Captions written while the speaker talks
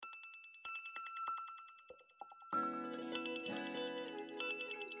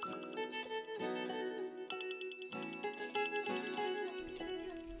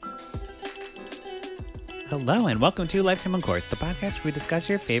Hello and welcome to Lifetime on Court, the podcast where we discuss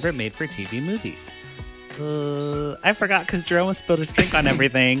your favorite made-for-TV movies. I forgot because Jerome spilled his drink on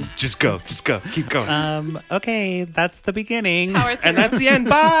everything. Just go. Keep going. Okay, that's the beginning. And that's the end.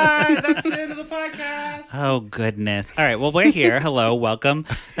 Bye. That's the end of the podcast. Oh, goodness. All right, well, we're here. Hello, welcome.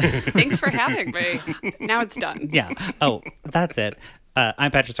 Thanks for having me. Now it's done. Yeah. Oh, that's it. I'm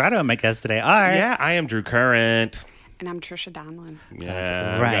Patrick Serrato, and my guests today are... Yeah, I am Drew Current. And I'm Trisha Donlin.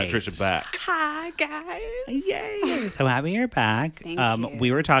 Yeah, right. we got Trisha back. Hi, guys. Yay! So happy you're back. Thank you.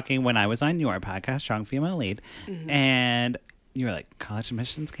 We were talking when I was on your podcast, Strong Female Lead, and you were like, college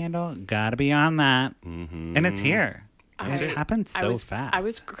admission scandal? Gotta be on that. Mm-hmm. And it's here. It happened so fast. I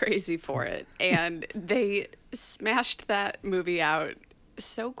was crazy for it. And they smashed that movie out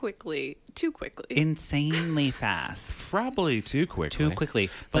so quickly. Too quickly. Insanely fast. Probably too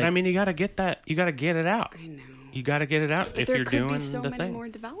quickly. But Like, I mean, you got to get that. You got to get it out. I know. You got to get it out But if there you're could doing be so the many thing. more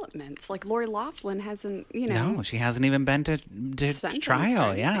developments. Like Lori Loughlin hasn't, you know. no, she hasn't even been to Sentenced or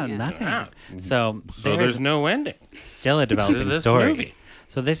trial. Yeah, anything. nothing. Yeah. So There's no ending. still a developing this story. movie.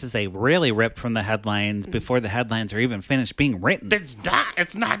 So this is a really ripped from the headlines before the headlines are even finished being written. It's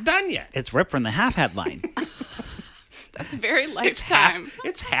not done yet. It's ripped from the half headline. That's very Lifetime.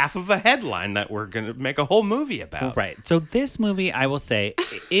 It's half of a headline that we're going to make a whole movie about. Right. So this movie, I will say,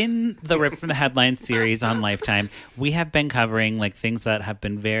 in the Rip from the Headlines series on Lifetime, we have been covering like things that have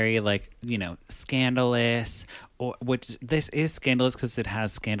been very scandalous, or which this is scandalous because it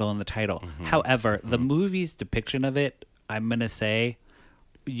has scandal in the title. However, the movie's depiction of it, I'm gonna say,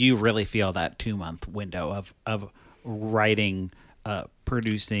 you really feel that 2-month window of writing,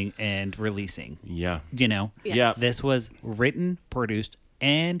 producing, and releasing. Yeah. You know, Yes. Yeah. this was written, produced,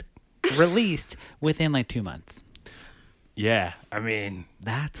 and released within like 2 months. Yeah. I mean,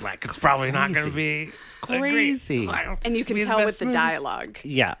 That's it's probably not going to be crazy. And you can We've tell been with the smooth. dialogue.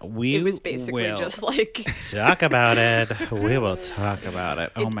 Yeah, It was basically will just like... talk about it. We will talk about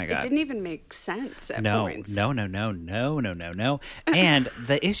it. Oh my It god. didn't even make sense at No. points. And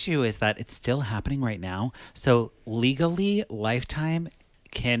the issue is that it's still happening right now. So legally, Lifetime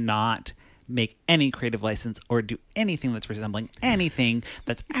cannot make any creative license or do anything that's resembling anything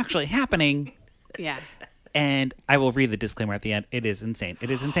that's actually happening. Yeah. And I will read the disclaimer at the end. It is insane. It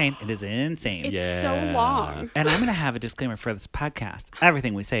is insane. It is insane. It's so long. And I'm going to have a disclaimer for this podcast.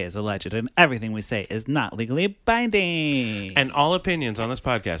 Everything we say is alleged, and everything we say is not legally binding. And all opinions on this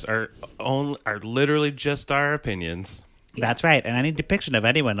podcast are literally just our opinions. That's right. And any depiction of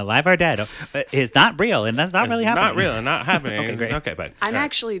anyone, alive or dead, is not real, and that's not really happening. Not real, not happening. Okay, great. Okay, but I'm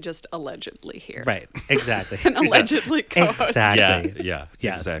actually just allegedly here. Right. Exactly. An allegedly co-host. Exactly. Yeah,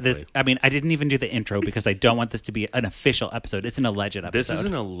 Yes. exactly. I didn't even do the intro because I don't want this to be an official episode. It's an alleged episode. This is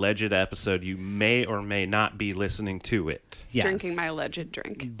an alleged episode. You may or may not be listening to it. Yes. Drinking my alleged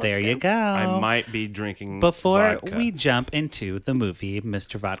drink. There Let's you go. I might be drinking Before vodka. we jump into the movie,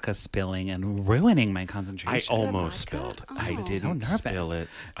 Mr. Vodka spilling and ruining my I concentration. almost vodka? spilled. Oh. I So didn't nervous. spill it.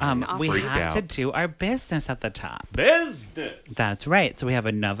 We freaked have to out. do our business at the top. Business. That's right. So we have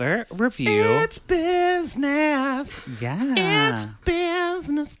another review. It's business. Yeah.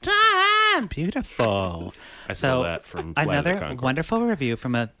 Business time. Beautiful. I stole that from Flight of the another Conchords. wonderful review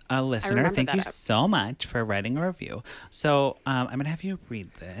from a listener. remember Thank that you app. so much for writing a review. So I'm going to have you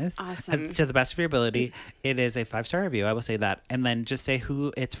read this. Awesome. To the best of your ability. It is a 5-star review. I will say that. And then just say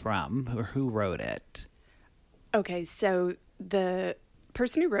who it's from or who wrote it. Okay, so the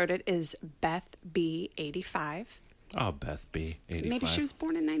person who wrote it is Beth B85. Oh, Beth B. 85. Maybe she was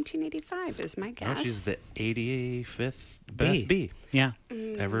born in 1985 is my No, guess. she's the 85th Beth B. Yeah,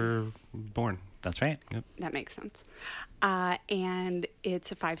 Ever born. that's right. That makes sense. And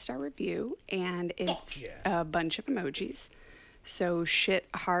it's a 5-star review, and it's a bunch of emojis. So shit,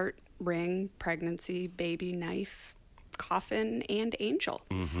 heart, ring, pregnancy, baby, knife, coffin, and angel.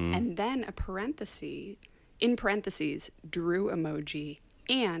 And then in parentheses, Drew emoji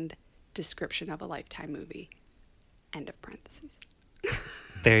and description of a Lifetime movie. End of parentheses.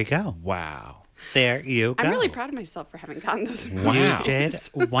 There you go. Wow. There you go. I'm really proud of myself for having gotten those Wow. You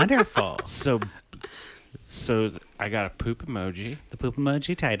emojis. did wonderful. So I got a poop emoji, The poop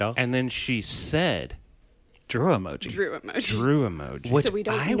emoji title. and then she said Drew emoji. Drew emoji. Drew emoji. Which So we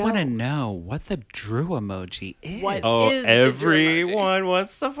don't I know. want to know what the Drew emoji is. What Oh, is the Drew emoji? everyone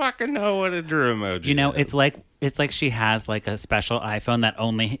wants to fucking know what a Drew emoji You know, is. it's like she has like a special iPhone that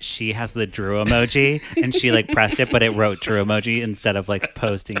only she has the Drew emoji, and she like pressed it, but it wrote Drew emoji instead of like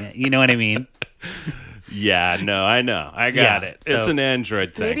posting it. You know what I mean? Yeah, no, I know. I got Yeah, it. so- It's an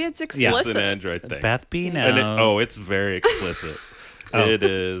Android thing. Maybe it's It's explicit. an Android thing. Beth B knows. And it's very explicit. It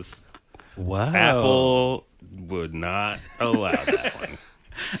is. Whoa. Apple would not allow that one.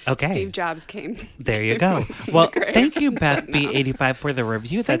 Okay. Steve Jobs came. There you go. Well, grave thank you, and Beth said no. B85, for the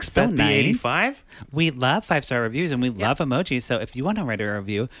review. That's Thanks, so Beth nice. B85. We love 5-star reviews and we love emojis. So if you want to write a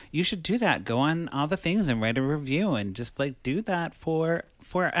review, you should do that. Go on all the things and write a review and just like do that for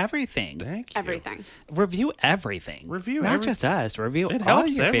everything. Thank you. Everything. Review everything. Review not every- just us. Review It all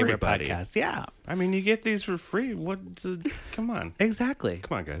helps your favorite everybody. podcasts. Yeah, I mean, you get these for free. Come on. exactly.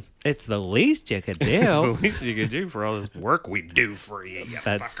 Come on, guys. It's the least you could The do. least you can do for all this work we do for you, you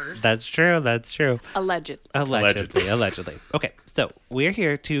that's fuckers. that's true. That's true. Allegedly. Allegedly. Okay, so we're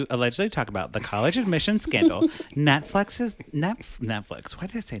here to allegedly talk about the college admission scandal. Netflix. Why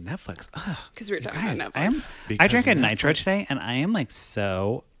did I say Netflix? Ugh, 'Cause we were you talking about guys, Netflix. I Because drank a of nitro Netflix. today, and I am like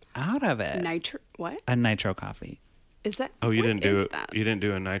so out of it. What? A nitro coffee. Is that? Oh, you what didn't do is it. that? You didn't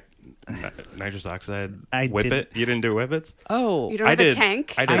do a nitrous oxide I whippet. You didn't do whippets. Oh, You don't I have did. a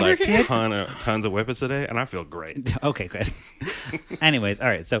tank? I did I like did. tons of whippets today, and I feel great. okay, good. Anyways, all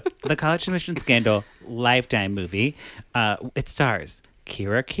right. So the college admission scandal Lifetime movie. It stars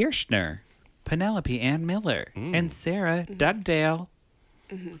Kira Kirchner, Penelope Ann Miller, and Sarah Dugdale.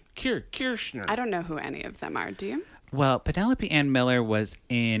 Kirchner. I don't know who any of them are. Do you? Well, Penelope Ann Miller was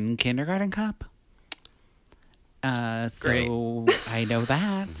in Kindergarten Cop. So I know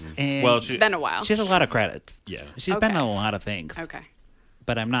that. And Well, It's been a while. she has a lot of credits. Yeah. She's been in Okay. a lot of things. Okay.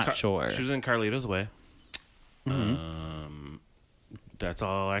 But I'm not sure. She was in Carlito's Way. That's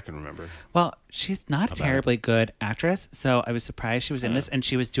all I can remember. Well, she's not a about terribly good actress, so I was surprised she was in this, and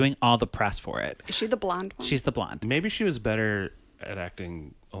she was doing all the press for it. Is she the blonde one? She's the blonde. Maybe she was better at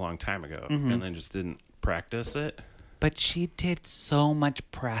acting a long time ago, and then just didn't practice it. But she did so much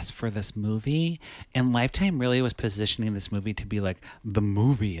press for this movie, and Lifetime really was positioning this movie to be like the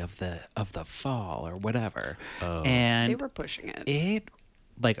movie of the fall or whatever. And They were pushing it. it,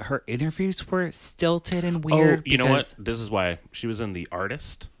 like, her interviews were stilted and weird. Oh, you know what? because- This is why she was in The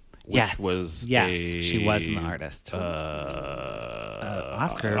Artist. Which Yes, was yes, a, she was an artist.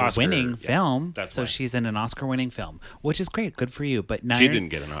 Oscar-winning yeah, film. that's so why. she's in an Oscar-winning film, which is great. Good for you. But now She you're- didn't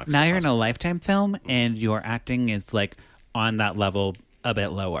get an Oscar. Now you're in a Lifetime film, and your acting is like on that level a bit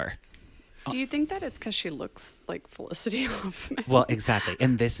lower. Do you think that it's because she looks like Felicity Huffman? Well, exactly.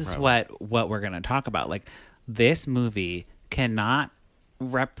 And this is what we're going to talk about. Like, this movie cannot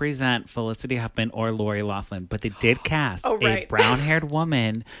represent Felicity Huffman or Lori Loughlin, but they did cast Oh, a right. brown-haired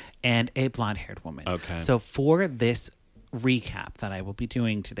woman and a blonde-haired woman. Okay. So for this recap that I will be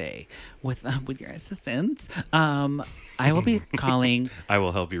doing today with your assistance, I will be calling I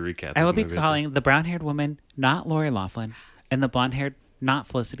will help you recap. I will this be movie. calling the brown-haired woman not Lori Loughlin and the blonde-haired not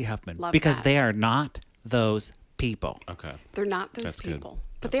Felicity Huffman Love because that. they are not those people. Okay. They're not those That's good. people.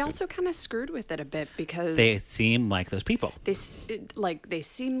 But they also kind of screwed with it a bit because They seem like those people. they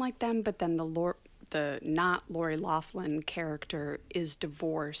seem like them, but then the not Lori Loughlin character is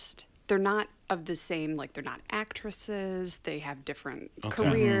divorced. They're not of the same, like, they're not actresses. They have different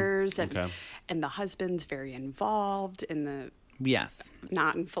careers, Okay. and the husband's very involved in the Yes.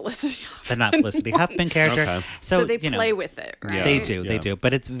 not in Felicity The Huffman. not Felicity Huffman character. Okay. So they you know, play with it, right? Yeah. They do, they Yeah. do.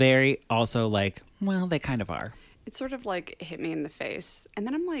 But it's very also like, well, they kind of are. It's sort of like hit me in the face, and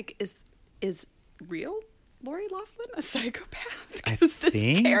then I'm like, is real Lori Loughlin a psychopath? Because this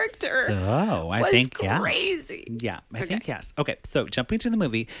think character so. I was think, yeah. crazy. Yeah, I Okay. think yes. Okay, so jumping to the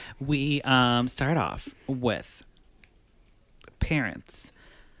movie, we start off with parents.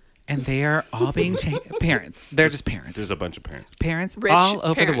 And they are all being parents. They're just parents. There's a bunch of parents. Parents Rich all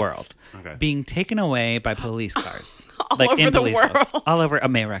over the parents. world Okay. being taken away by police cars. over the world. All over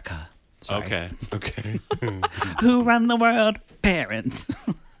America. Sorry. Okay. Okay. Who run the world? Parents.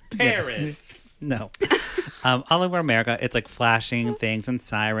 Parents. No. All over America, it's like flashing things and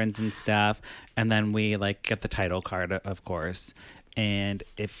sirens and stuff. And then we like get the title card, of course. And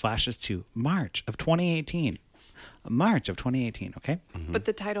it flashes to March of 2018. March of 2018, okay? But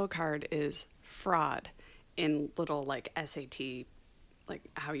the title card is fraud in little like SAT, like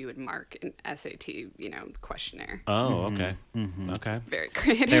how you would mark an SAT, questionnaire. Oh, okay. Okay. Very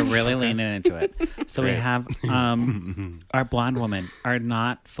creative. They're really leaning into it. So we Great. have our blonde woman, our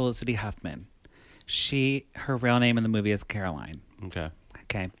not Felicity Huffman. Her real name in the movie is Caroline. Okay.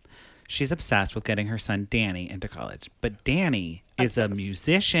 Okay. She's obsessed with getting her son Danny into college. But Danny is a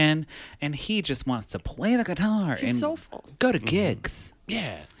musician and he just wants to play the guitar He's and soulful. go to gigs.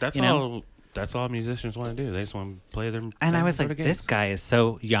 Yeah. That's You know? all. That's all musicians want to do. They just want to play their. And I was go like, to this gigs. guy is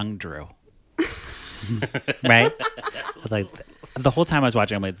so young Drew. Right? I was like, the whole time I was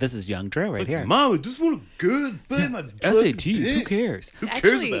watching, I'm like, this is young Drew right here. Mom, I just want to go play my SATs, who cares? Who cares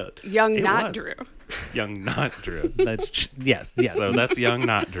Actually, about? young It not was. Drew. Young not Drew. Yes, yes. So that's young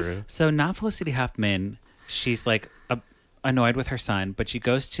not Drew. So not Felicity Huffman. She's like annoyed with her son, but she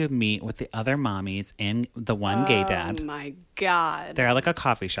goes to meet with the other mommies and the one gay dad. Oh my God. They're at like a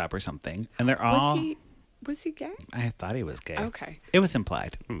coffee shop or something, and they're all. Was he gay? I thought he was gay. Okay. It was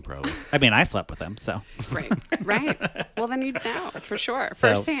implied. Probably. I mean, I slept with him, so. Right. Well, then you'd know for sure,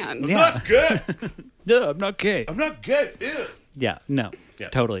 So, firsthand. yeah. Good. No, I'm not gay. I'm not good. Ew. Yeah, no. Yeah.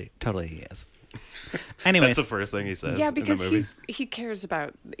 Totally he is. Anyways. That's the first thing he says. Yeah, in the because movie. he cares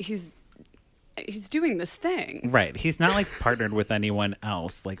about he's doing this thing. Right. He's not like partnered with anyone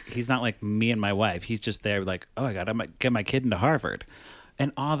else. Like he's not like me and my wife. He's just there like, oh, I gotta get my kid into Harvard.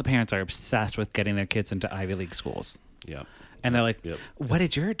 And all the parents are obsessed with getting their kids into Ivy League schools. Yeah. And they're like, Yep. what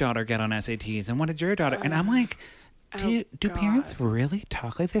did your daughter get on SATs? And what did your daughter? And I'm like, do God. parents really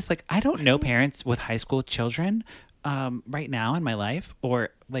talk like this? Like, I don't know parents with high school children right now in my life or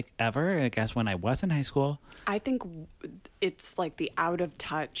like ever, I guess, when I was in high school. I think it's like the out of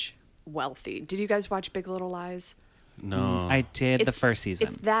touch wealthy. Did you guys watch Big Little Lies? No. I did the It's- first season.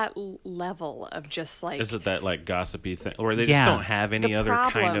 It's that level of just like Is it that like gossipy thing where they Yeah. just don't have any the other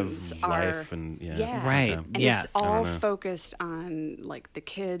kind problems of are- life and Right. And Yes. it's all know. focused on like the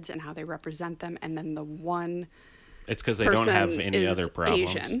kids and how they represent them, and then the one It's because they person don't have any is other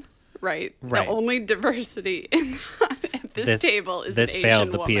problems. Asian, right? Right. The only diversity at this table is this an failed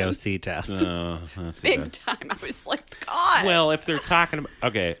Asian the woman. POC test. That's Big bad. time. I was like, God. Well, if they're talking about,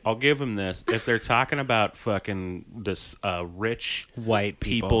 okay, I'll give them this. If they're talking about fucking this rich White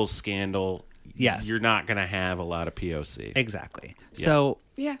people. people scandal, Yes. you're not going to have a lot of POC. Exactly. So,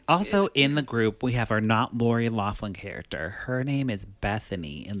 Yeah. also in the group, we have our not Lori Loughlin character. Her name is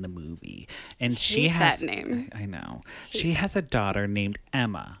Bethany in the movie. And she hate has. that name. I know. She has a daughter named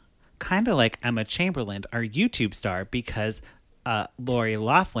Emma. Kind of like Emma Chamberlain, our YouTube star, because Lori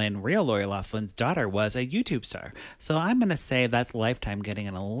Loughlin, real Lori Loughlin's daughter, was a YouTube star. So I'm going to say that's Lifetime getting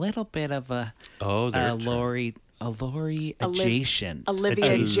in a little bit of a Lori adjacent.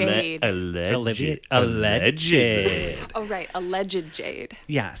 Olivia Jade. Alleged. Oh, right. Alleged Jade.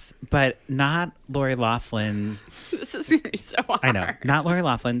 Yes, but not Lori Loughlin. This is going to be so hard. I know. Not Lori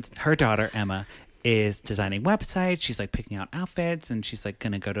Loughlin. Her daughter, Emma, is designing websites. She's like picking out outfits and she's like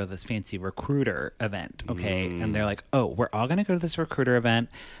going to go to this fancy recruiter event. Okay. And they're like, oh, we're all going to go to this recruiter event.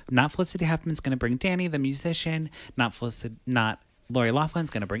 Not Felicity Huffman's going to bring Danny, the musician. Not Lori Loughlin's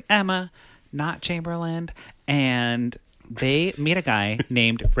going to bring Emma. Not Chamberlain. And they meet a guy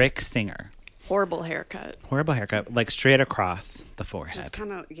named Rick Singer. Horrible haircut. Horrible haircut, like straight across the forehead. Just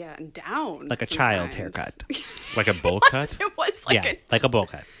kind of, yeah, and down. Like a sometimes. child's haircut. Like a bowl cut? It was like Yeah, like a bowl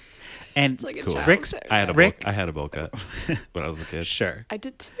cut. And like a Cool. child's Rick's haircut. I had a bowl cut when I was a kid. sure. I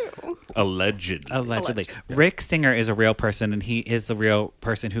did too. Allegedly. Allegedly. Rick Singer is a real person, and he is the real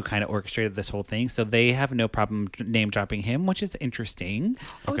person who kind of orchestrated this whole thing. So they have no problem name dropping him, which is interesting.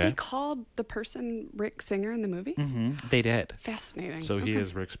 Oh, Okay. they called the person Rick Singer in the movie? They did. Fascinating. So he Okay.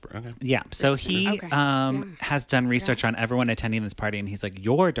 is Rick's. Okay. Yeah. So Rick he Singer. Okay. Yeah. has done research on everyone attending this party, and he's like,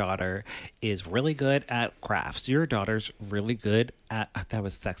 your daughter is really good at crafts. Your daughter's really good at, that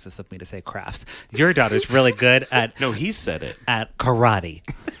was sexist of me to say crafts. Your daughter's really good at, No, he said it. at karate.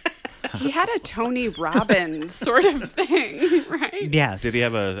 He had a Tony Robbins sort of thing, right? Yes. Did he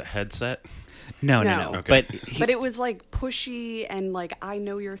have a headset? No. No. Okay. But It was like pushy and like, I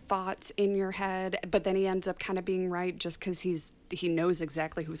know your thoughts in your head, but then he ends up kind of being right just because he knows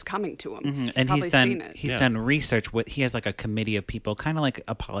exactly who's coming to him. He's and probably he's done seen it. he's Yeah. done research with he has like a committee of people, kind of like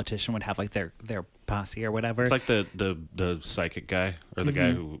a politician would have like their posse or whatever. It's like the psychic guy or the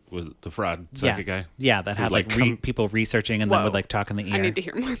guy who was the fraud psychic guy. Yeah, that Who, had like people researching and then Whoa. would like talk in the ear. I need to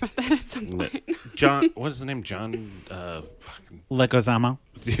hear more about that at some point. John, what is his name? John. Fucking. Leguizamo?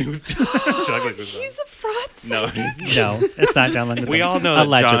 John He's a fraud No, psychic. he's, No, it's not John Leguizamo. we all know that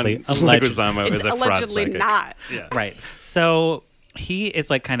allegedly. John Allegedly. Leguizamo It's is a fraud allegedly psychic. not. Yeah. Right. So he is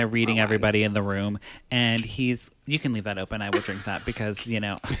like kind of reading Well, everybody in the room, and you can leave that open. I will drink that because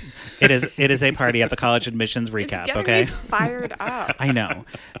it is a party at the college admissions recap. It's getting Okay. me fired up. I know.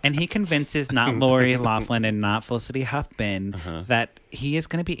 And he convinces not Lori Loughlin and not Felicity Huffman that he is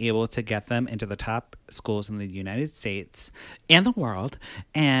going to be able to get them into the top schools in the United States and the world.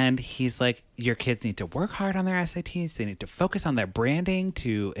 And he's like, your kids need to work hard on their SATs. They need to focus on their branding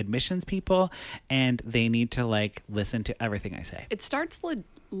to admissions people. And they need to like listen to everything I say. It starts legit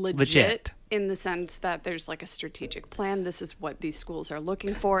Legit. in the sense that there's like a strategic plan. This is what these schools are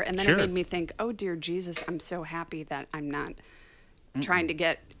looking for. And then Sure. it made me think, oh, dear Jesus, I'm so happy that I'm not trying to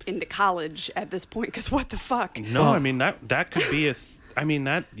get into college at this point because what the fuck? No, I mean that could be I mean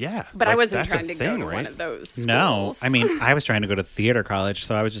that. Yeah, But I like, wasn't that's a trying to thing, go to right? one of those schools. No, I mean, I was trying to go to theater college,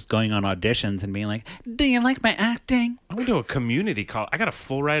 so I was just going on auditions and being like, "Do you like my acting?" I went to a community college. I got a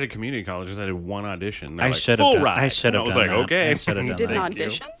full ride at community college. I did one audition. They're I like, should have full done. ride. I should have And I was done like, that. okay. I should have You done did that. an Thank you.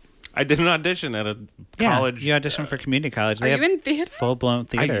 audition? I did an audition at a college. Yeah, you auditioned for community college. Are They you have in theater? full blown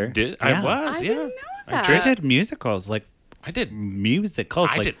theater. I did. Yeah. I was. I yeah. didn't know that. Drew did musicals, like I did. musicals,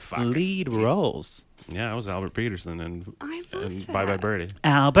 I like did fucking- lead roles. Yeah, I was Albert Peterson and I love and that. Bye Bye Birdie.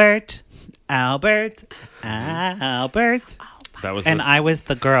 Albert. That was, and this- I was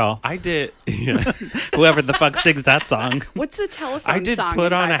the girl. I did. Yeah. Whoever the fuck sings that song. What's the telephone I did song put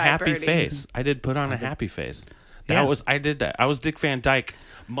in on Bye a Bye happy Birdie? face. I did put on a happy face. That Yeah. was. I did that. I was Dick Van Dyke.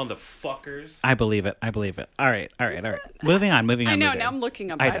 Motherfuckers. I believe it. All right. Moving on. I know, moving now on. I'm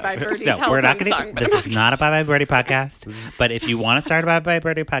looking up I Bye know. Bye Birdie No, we're not telephone going song. to. This is not a Bye Bye Birdie podcast. But if you want to start a Bye Bye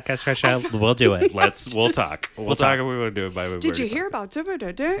Birdie podcast, Trisha, we'll do it. We'll talk. We'll talk. We want to do it by. Did you hear about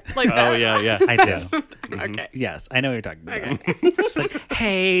like that? Oh yeah. I do. Okay. Yes, I know what you're talking about. Okay. It's like,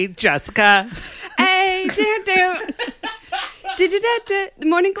 hey, Jessica. Hey, the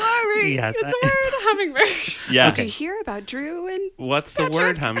morning glory. Yes, It's a word, hummingbird. Yeah. Did you hear about Drew and What's the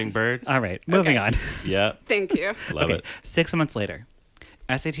word, hummingbird? All right, moving on. Yeah. Thank you. Love Okay, it. 6 months later,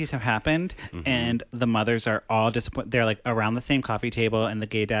 SATs have happened, and the mothers are all disappointed. They're like around the same coffee table, and the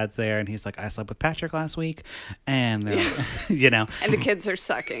gay dad's there, and he's like, "I slept with Patrick last week," and they're, And the kids are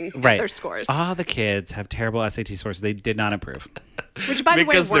sucking at right. their scores. All the kids have terrible SAT scores. They did not improve. Which, by the way,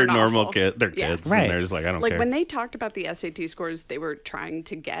 Because they're weren't normal awful. kids. They're Yeah. kids. Right. And they're just like, I don't Like care. when they talked about the SAT scores they were trying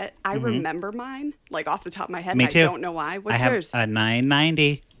to get, I remember mine, like off the top of my head. Me and too. I don't know why. What's I have yours? a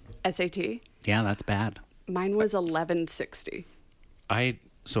 990. SAT? Yeah, that's bad. Mine was 1160. I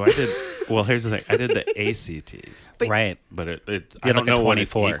did. Well, here's the thing. I did the ACTs, But Right. but it You I had don't like a know what it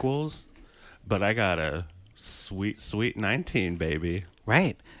 24. equals. But I got a sweet 19, baby,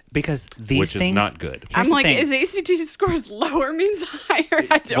 Right. Because these which things is not good. Here's I'm the like, thing. is ACT scores lower means higher?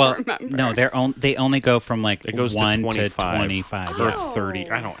 I don't remember. No, they only go from like It goes 1 to 25, 25. or Yeah. 30.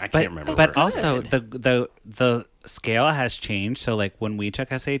 I But can't remember. but what it also is. the scale has changed. So like when we took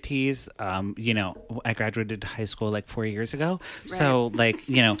SATs, I graduated high school like 4 years ago. So like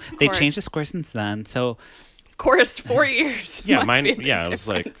they course. changed the score since then. So Of course, 4 years. yeah, Must mine. be a big Yeah, it was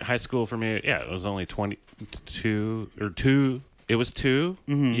difference. like high school for me. Yeah, it was only 22 or 2. It was 2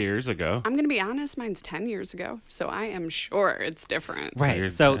 years ago. I'm going to be honest, mine's 10 years ago. So I am sure it's different. right.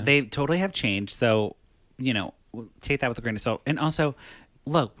 Weird, So yeah. they totally have changed. So take that with a grain of salt. And also,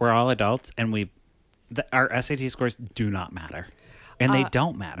 look, we're all adults, and our SAT scores do not matter, and they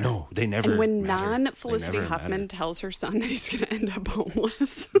don't matter. No, they never. And when matter. They non-Felicity never Huffman matter. tells her son that he's going to end up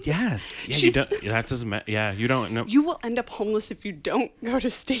homeless, Yes. Yeah, you she's- don't. That doesn't matter. Yeah, you don't know. you will end up homeless if you don't go to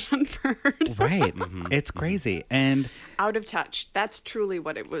Stanford. Right. It's crazy. And Out of touch. That's truly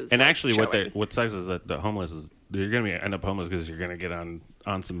what it was. And like, actually, showing. what sucks is that the homeless is you're gonna end up homeless because you're gonna get on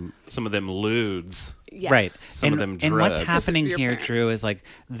some of them lewds. Yes. right. Some of them and what's drugs. happening Your here, parents. Drew, is like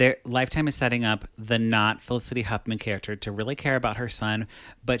their Lifetime is setting up the not Felicity Huffman character to really care about her son,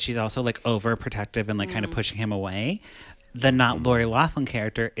 but she's also like overprotective and like kind of pushing him away. The not Lori Loughlin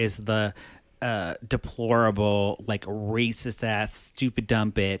character is the deplorable, like racist ass, stupid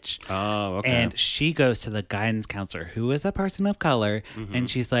dumb bitch. Oh, okay. And she goes to the guidance counselor, who is a person of color, and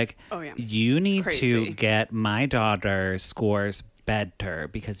she's like, Oh, yeah. "You need to Crazy. get my daughter's scores better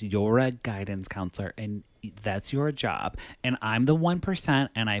because you're a guidance counselor and that's your job. And I'm the 1%,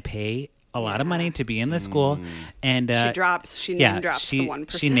 and I pay a lot of money to be in this school." And She name drops the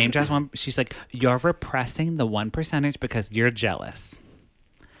 1%. She name drops one. She's like, "You're repressing the 1% because you're jealous."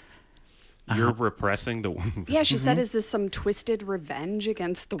 You're repressing the. Yeah, she said, is this some twisted revenge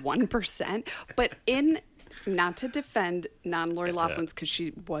against the 1%? But not to defend non-Lori Loughlin's because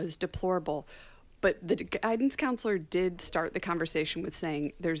she was deplorable, but the guidance counselor did start the conversation with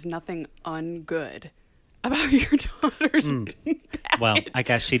saying there's nothing ungood about your daughter's Well, I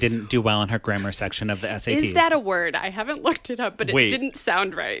guess she didn't do well in her grammar section of the SATs. Is that a word? I haven't looked it up, but it Wait. didn't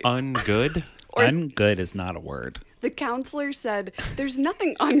sound right. Ungood. Or is- Ungood is not a word. The counselor said, there's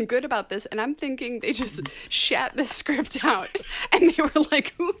nothing ungood about this. And I'm thinking they just shat this script out. And they were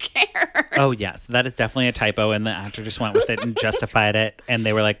like, who cares? Oh, yes. That is definitely a typo, and the actor just went with it and justified it, and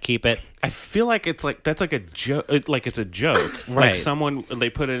they were like, keep it. I feel like it's like that's like a joke. Like it's a joke. Right. Like someone they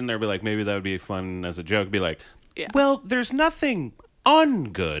put it in there, be like maybe that would be fun as a joke. Be like, Yeah. well, there's nothing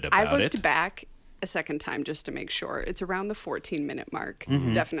ungood I about looked it. back a second time just to make sure. It's around the 14-minute mark.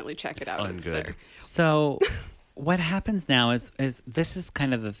 Mm-hmm. Definitely check it out. It's Ungood. there. So what happens now is this is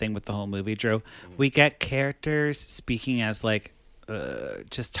kind of the thing with the whole movie, Drew. We get characters speaking as like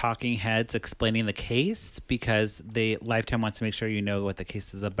just talking heads explaining the case because Lifetime wants to make sure you know what the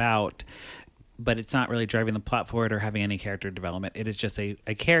case is about, but it's not really driving the plot forward or having any character development. It is just a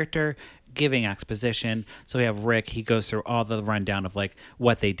character giving exposition. So we have Rick. He goes through all the rundown of like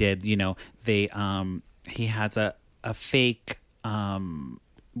what they did. You know, he has a fake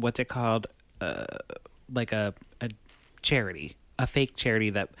what's it called? Like a charity. A fake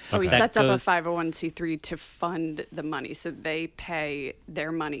charity that he that sets goes, up a 501c3 to fund the money, so they pay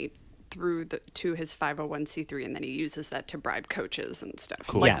their money to his 501c3, and then he uses that to bribe coaches and stuff.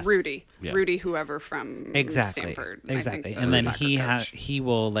 Cool. Like Yes. Rudy, whoever from exactly Stanford. exactly, I think, and then soccer he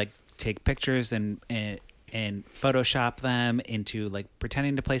will like take pictures and Photoshop them into like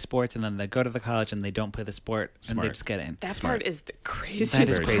pretending to play sports, and then they go to the college and they don't play the sport and they Smart. just get in. That Smart. part is the craziest. That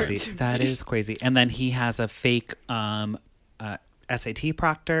is part crazy. to me. That is crazy. And then he has a fake SAT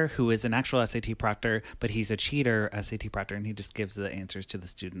proctor who is an actual SAT proctor, but he's a cheater SAT proctor, and he just gives the answers to the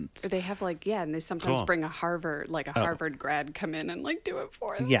students. They have like and they sometimes Cool. bring a Harvard grad come in and like do it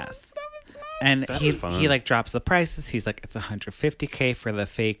for them. Yes. Stuff, it's nuts. And That's he fun. like drops the prices. He's like, it's $150K for the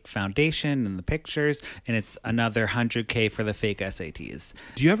fake foundation and the pictures, and it's another $100K for the fake SATs.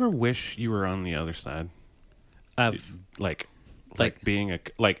 Do you ever wish you were on the other side? Of Like being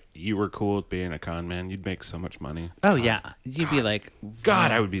like you were cool with being a con man. You'd make so much money. oh yeah, you'd be like, God,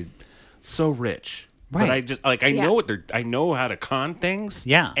 wow. I would be so rich. Right. But I just like Yeah. I know how to con things.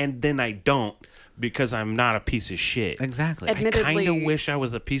 Yeah. And then I don't because I'm not a piece of shit. Exactly. Admit- I kind of Admittedly- wish I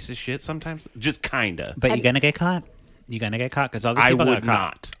was a piece of shit sometimes. Just kinda. But you're gonna get caught. You're gonna get caught because all these I people would got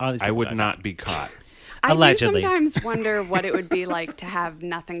caught. not. All these I people would got not be caught. I Allegedly. do sometimes wonder what it would be like to have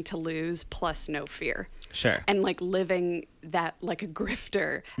nothing to lose plus no fear. Sure. And like living that like a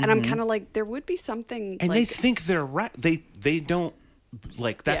grifter. And I'm kind of like, there would be something And like, they think they're right. They don't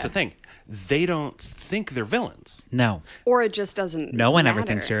like that's Yeah. the thing. They don't think they're villains. No, or it just doesn't no one matter. ever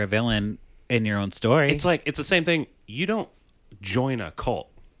thinks you're a villain in your own story. It's like it's the same thing. You don't join a cult.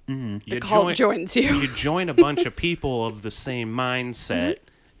 Mm-hmm. The cult joins you. You join a bunch of people of the same mindset,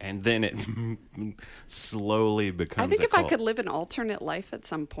 and then it slowly becomes. I think a if I cult. could live an alternate life at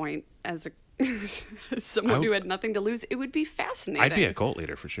some point as a as someone who had nothing to lose, it would be fascinating. I'd be a cult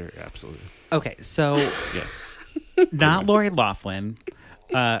leader for sure. Absolutely. okay, so Yes. not Lori Loughlin.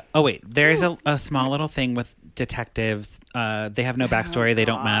 Oh wait, there is a small little thing with detectives. They have no backstory. They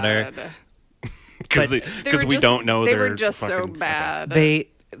don't matter. God. Because They were we just- don't know they they're were just so fucking- bad.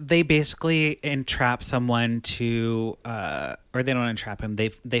 They basically entrap someone to, or they don't entrap him.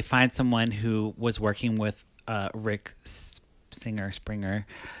 They find someone who was working with Rick Springer,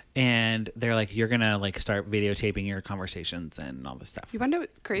 and they're like, you're gonna like start videotaping your conversations and all this stuff. You wonder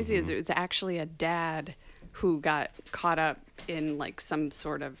what's crazy is it was actually a dad who got caught up in like some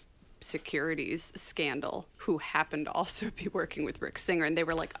sort of securities scandal who happened to also be working with Rick Singer, and they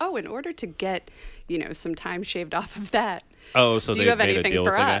were like, oh, in order to get some time shaved off of that, Oh, so do they you have made a anything deal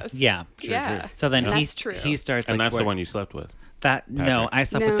for with the guy? us? Yeah. Yeah. So then And he that's true. he starts And like that's the work- one you slept with. that no, Patrick. I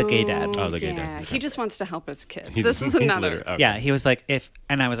slept with the gay dad. Oh, the gay yeah. dad. Okay. He just wants to help his kid. He- This is he another. literally- okay. Yeah, he was like,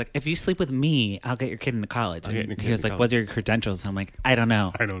 and I was like, if you sleep with me, I'll get your kid into college. I'll get And your kid he was into like, college. what's your credentials? I'm like, I don't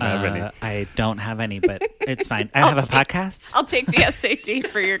know. I don't have any. I don't have any, but it's fine. I have a podcast. I'll take the SAT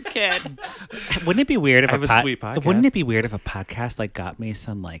for your kid. Wouldn't it be weird if I have a sweet podcast. Wouldn't it be weird if a podcast like got me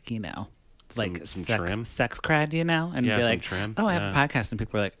some like Some trim? sex cred, and Yeah, be some like, trim. oh, I have Yeah. a podcast, and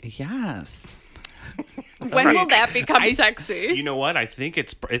people are like, yes. When will that become sexy? You know what? I think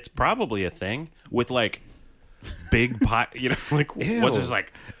it's probably a thing with like big pot. Like Ew. what's just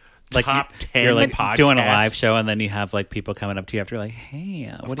like Like top 10 you're like podcasts. doing a live show, and then you have like people coming up to you after, like,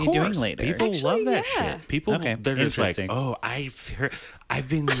 hey, what are you doing course. later? People Actually, love that yeah. shit. People, Okay, they're just like, interesting. oh, I've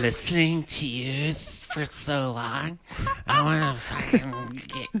been listening to you for so long. I want to fucking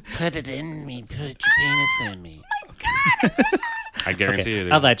put it in me, put your penis in me. I guarantee you.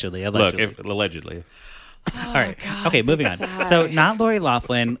 there's- Allegedly. Look, allegedly. All right. Okay, moving on. sigh. So, not Lori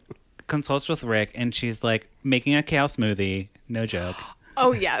Loughlin consults with Rick, and she's like making a kale smoothie. No joke.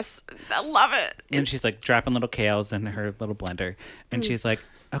 Oh yes, I love it. And she's like dropping little kales in her little blender. And she's like,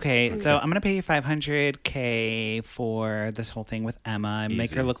 okay, so I'm going to pay you $500K for this whole thing with Emma and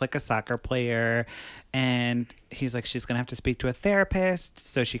make her Easy. look like a soccer player. And he's like, she's going to have to speak to a therapist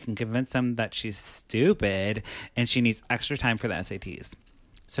so she can convince them that she's stupid and she needs extra time for the SATs.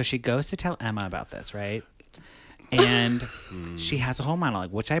 So she goes to tell Emma about this, right? And she has a whole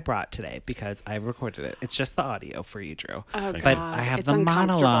monologue, which I brought today because I recorded it. It's just the audio for you, Drew. Oh, But God. I have It's the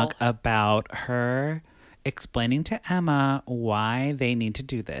monologue uncomfortable. about her explaining to Emma why they need to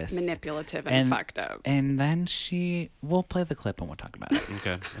do this. Manipulative and fucked up. And then we'll play the clip and we'll talk about it.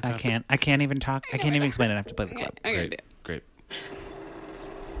 Okay. I can't even talk. I can't even explain it. I have to play the clip. I gotta Great. do it. Great.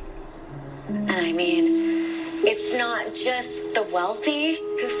 And I mean, it's not just the wealthy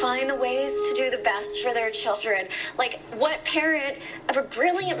who find the ways to do the best for their children. Like, what parent of a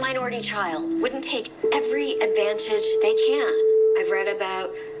brilliant minority child wouldn't take every advantage they can? I've read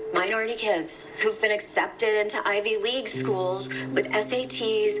about minority kids who've been accepted into Ivy League schools with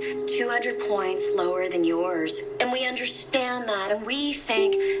SATs 200 points lower than yours. And we understand that, and we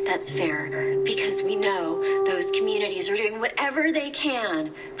think that's fair because we know those communities are doing whatever they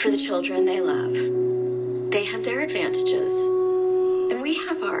can for the children they love. They have their advantages, and we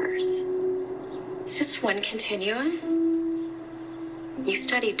have ours. It's just one continuum. You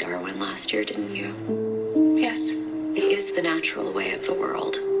studied Darwin last year, didn't you? Yes. It is the natural way of the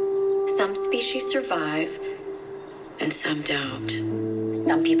world. Some species survive, and some don't.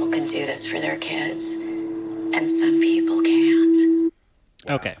 Some people can do this for their kids, and some people can't.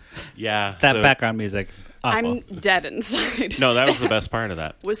 Okay. Yeah. That so- background music. Awful. I'm dead inside. No, that was the best part of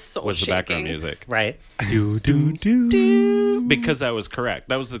that. Was soul the background shaking. music. Right. Do, do, do. Because that was correct.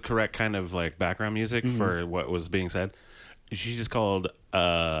 That was the correct kind of like background music Mm-hmm. for what was being said. She just called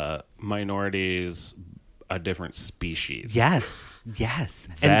minorities a different species. Yes. Yes.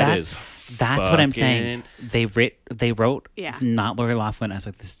 That is that's what I'm saying. fucking- They wrote Yeah. not Lori Loughlin as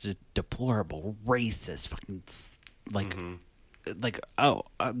like this deplorable, racist, fucking like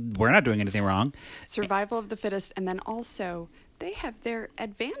we're not doing anything wrong. Survival of the fittest, and then also they have their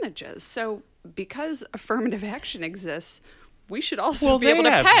advantages. So because affirmative action exists, we should also be able to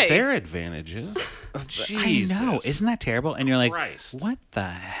have pay. their advantages. Jesus. I know, isn't that terrible? And you're like, Christ. what the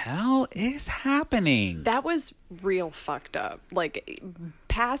hell is happening? That was real fucked up. Like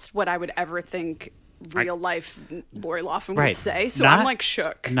past what I would ever think real life Lori Loughlin would Right. say. So Not- I'm like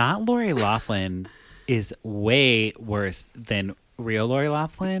shook. Not Lori Loughlin is way worse than real Lori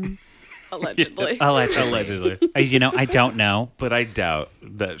Loughlin. Allegedly. Allegedly. I don't know. But I doubt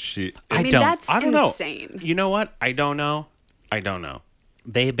that she. I mean, don't- that's I don't know. insane. You know what? I don't know.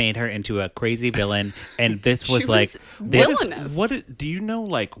 They made her into a crazy villain, and this She was like was this. villainous. Do you know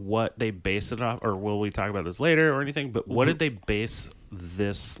like what they base it off, or will we talk about this later or anything? But what did they base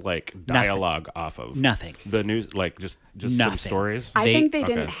this like dialogue off of? Nothing. The news, like just some Nothing. stories. I think they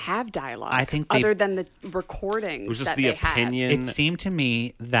okay. didn't have dialogue. I think they- other than the recordings It was just that the they had. opinion. It seemed to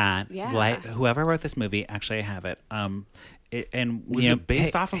me that Yeah. like whoever wrote this movie, actually I have it. And Was you know, it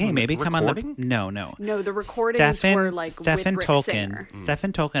based off of hey, a maybe come on the recording? no. No, the recordings were like Stephen with Rick Tolkien. Singer.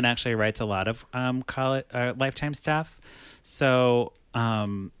 Stephen Tolkien actually writes a lot of Lifetime stuff. So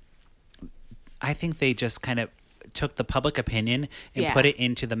I think they just kind of took the public opinion and Yeah. put it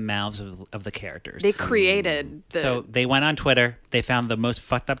into the mouths of the characters. They created the. So they went on Twitter, they found the most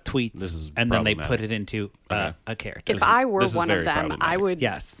fucked up tweets, This is and then they problematic. put it into Okay. a character. if I were this is one of very them, I problematic. would.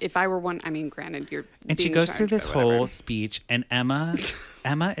 Yes. If I were one, I mean, granted, you're. And she being goes through charged, this but whole whatever. speech, and Emma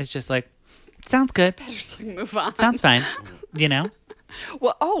is just like, sounds good, Just like move on. sounds fine, you know.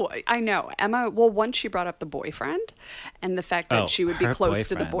 Well, I know. Emma, well, once she brought up the boyfriend and the fact that Oh, she would be her close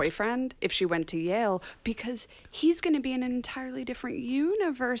to the boyfriend. boyfriend if she went to Yale because he's going to be in an entirely different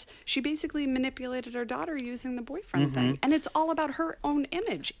universe. She basically manipulated her daughter using the boyfriend Mm-hmm. thing. And it's all about her own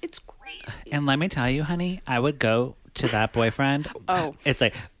image. It's crazy. And let me tell you, honey, I would go to that boyfriend. Oh. It's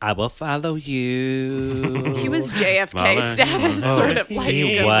like, I will follow you. He was JFK Mama. status, sort of like.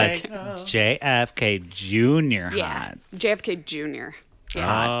 He was JFK Jr. Yeah. hot. JFK Jr.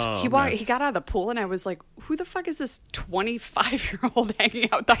 Yeah. Oh, He got out of the pool and I was like, who the fuck is this 25-year-old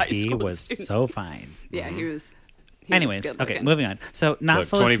hanging out with the high He school was student? so fine. Yeah, he was. Anyways, good okay, looking. moving on. So not Look,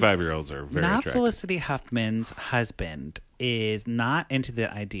 Felicity- 25-year-olds are very not attractive. Felicity Huffman's husband is not into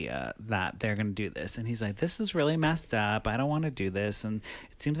the idea that they're going to do this, and he's like, "This is really messed up. I don't want to do this, and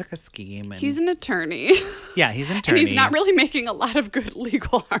it seems like a scheme." And He's an attorney. yeah, he's an And attorney. he's not really making a lot of good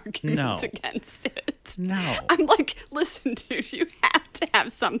legal arguments No. against it. No. I'm like, listen, dude, you have to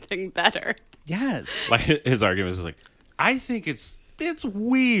have something better. Yes. Like his argument is like, I think it's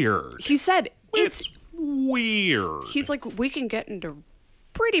weird. He said, It's weird. he's like, we can get into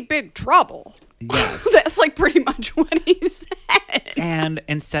pretty big trouble. Yes. That's like pretty much what he said. And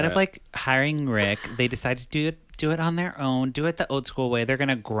instead of like hiring Rick, they decided to do it on their own, do it the old school way. They're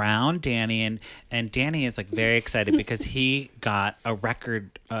gonna ground Danny, and Danny is like very excited because he got a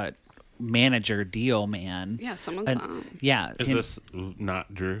record manager deal, man. Yeah, someone's And- on. Yeah, Is him- this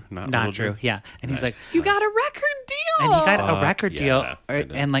not Drew? not Little Drew? Yeah, and he's Nice. like, You got a record deal. and he got a Fuck record yeah, deal, I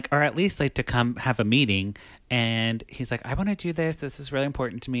know. and like, or at least like to come have a meeting. And he's like, I want to do this. This is really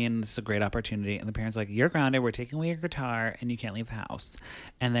important to me, and this is a great opportunity. And the parents are like, you're grounded. We're taking away your guitar, and you can't leave the house.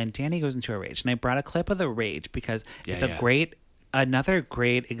 And then Danny goes into a rage. And I brought a clip of the rage because it's a yeah. great another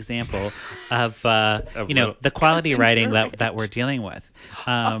great example of little- the quality Goes writing into that it. that we're dealing with.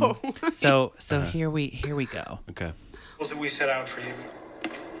 So here we go. Okay. Goals that we set out for you.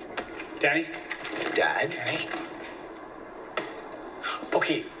 Danny? Dad? Danny?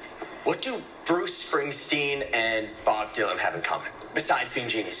 Okay, what do Bruce Springsteen and Bob Dylan have in common, besides being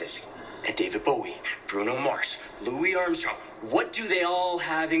geniuses? And David Bowie, Bruno Mars, Louis Armstrong, what do they all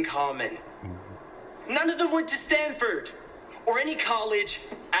have in common? None of them went to Stanford, or any college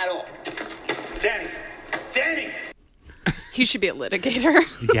at all. Danny! Danny! He should be a litigator.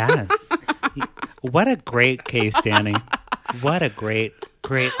 Yes. What a great case, Danny. What a great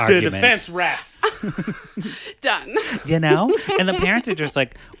The argument. defense rests. Done. You know? And the parents are just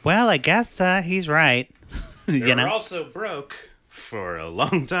like, well, I guess he's right. They you know? were also broke for a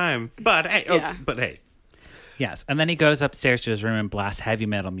long time. But hey, Yeah. Yes. And then he goes upstairs to his room and blasts heavy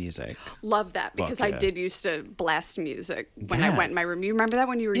metal music. Love that because Fuck I yeah. did used to blast music when I Yes. went in my room. You remember that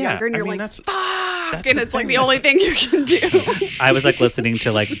when you were Yeah, younger and I you're mean, like, that's- fuck, that's and the it's like thing. the only thing you can do. I was like listening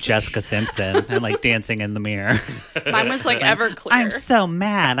to like Jessica Simpson and like dancing in the mirror. Mine was like Everclear. I'm so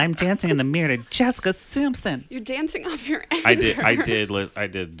mad. I'm dancing in the mirror to Jessica Simpson. You're dancing off your anger. I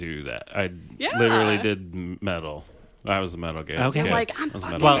did do that. I Yeah. literally did metal. I was a metal guy. Okay. You're like, I'm I was a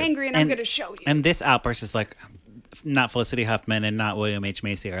fucking metal Well, angry and I'm going to show you. And this outburst is like, not Felicity Huffman and not William H.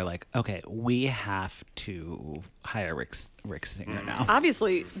 Macy are like, okay, we have to hire Rick Singer now.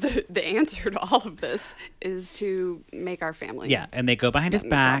 Obviously, the answer to all of this is to make our family. Yeah, and they go behind his Get in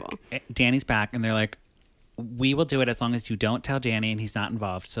back, trouble. Danny's back, and they're like, we will do it as long as you don't tell Danny and he's not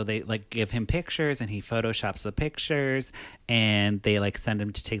involved. So they like give him pictures and he photoshops the pictures and they like send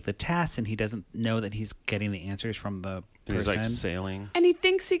him to take the test and he doesn't know that he's getting the answers from the And he's person. like sailing. And he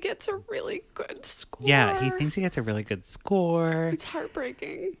thinks he gets a really good score. Yeah, he thinks he gets a really good score. It's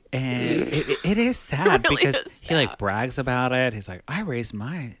heartbreaking. And it is sad Really because is he like sad. brags about it. He's like, I raised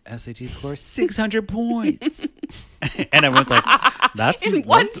my SAT score 600 points. And everyone's like, that's In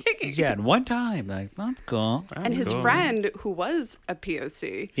one taking. Yeah, in one time. Like, that's cool. And his cool. friend, who was a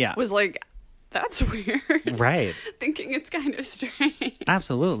POC, Yeah. was like, that's weird. Right. Thinking it's kind of strange.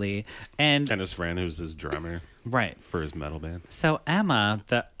 Absolutely. And And his friend, who's his drummer right. for his metal band. So Emma,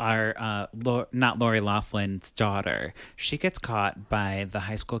 not Lori Laughlin's daughter, she gets caught by the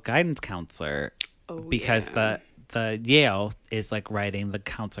high school guidance counselor because yeah. the Yale is like writing the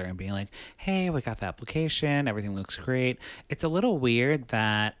counselor and being like, hey, we got the application. Everything looks great. It's a little weird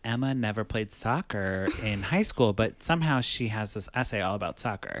that Emma never played soccer in high school, but somehow she has this essay all about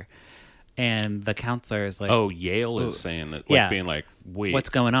soccer. And the counselor is like, Oh, Yale is saying that, like, Yeah. being like, wait. what's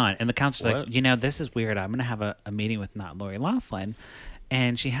going on? And the counselor's What? like, this is weird. I'm going to have a meeting with Not Lori Laughlin.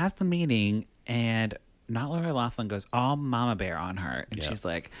 And she has the meeting, and Not Lori Laughlin goes all mama bear on her. And Yeah. she's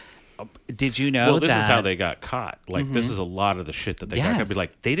like, did you know Well, this that? is how they got caught. Like, this is a lot of the shit that they got. Yes. I'd be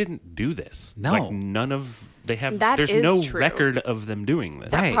like, they didn't do this. No. Like, none of, they have, That there's is no true. record of them doing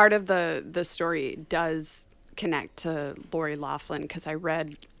this. Right. Part of the story does connect to Lori Laughlin because I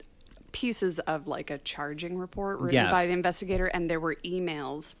read pieces of like a charging report written Yes. by the investigator, and there were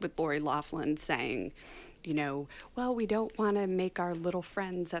emails with Lori Laughlin saying, well, we don't want to make our little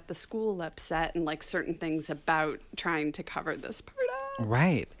friends at the school upset, and like certain things about trying to cover this part up.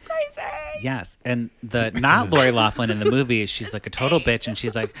 Right. Crazy. Yes. And the not Lori Laughlin in the movie, she's like a total bitch. And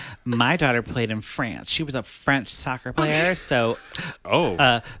she's like, my daughter played in France. She was a French soccer player. So,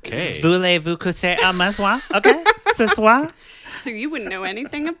 Oh, okay. voulez-vous coucher à ma soir? Okay. Ce soir? So you wouldn't know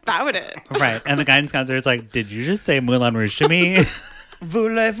anything about it. Right. And the guidance counselor is like, did you just say Moulin Rouge to me?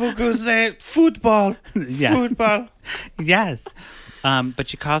 Voulez-vous coucher football? Yeah. Football. Yes. But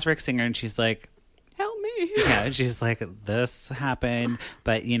she calls Rick Singer and she's like, Help me. yeah, and she's like, this happened,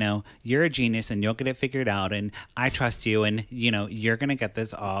 but you're a genius and you'll get it figured out. And I trust you. And, you're going to get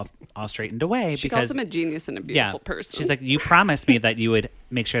this all straightened away She because calls him a genius and a beautiful person. She's like, you promised me that you would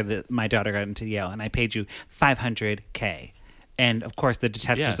make sure that my daughter got into Yale and I paid you $500K. And of course the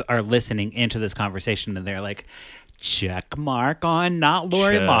detectives Yeah. are listening into this conversation and they're like, check mark on not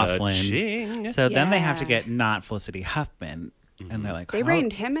Lori Laughlin. Cha-ching. So then they have to Yeah. get not Felicity Huffman. And they're like, They "Oh,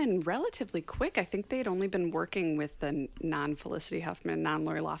 reined him in relatively quick. I think they had only been working with the non-Felicity Huffman,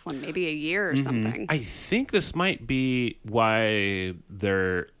 non-Lori Laughlin, maybe a year or something. I think this might be why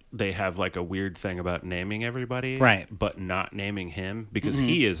they have like a weird thing about naming everybody, Right. But not naming him because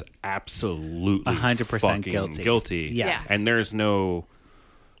he is absolutely 100% fucking guilty. guilty. Yes. And there's no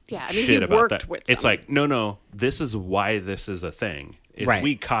Yeah, I mean, shit he about worked that. with It's them. like no, this is why this is a thing. If Right.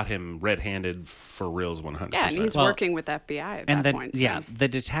 we caught him red-handed for reals, 100%. Yeah, and he's Well, working with FBI at and that point. So. the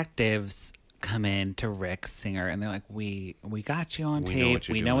detectives come in to Rick Singer and they're like, we got you on We know tape. what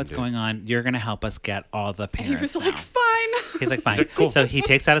you're We know doing, what's dude." going on. You're going to help us get all the And parents he was like, now. fine. He's like, fine. like, cool. So he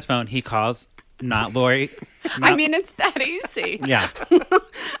takes out his phone. He calls not Lori. I mean, it's that easy. Yeah.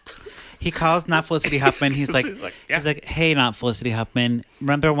 He calls not Felicity Huffman. He's like, yeah. hey, not Felicity Huffman.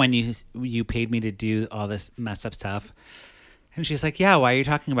 Remember when you paid me to do all this messed up stuff? And she's like, yeah, why are you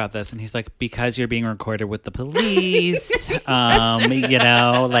talking about this? And he's like, because you're being recorded with the police.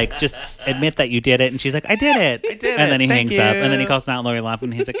 Like, just admit that you did it. And she's like, I did it. And then he hangs up. And then he calls not Lori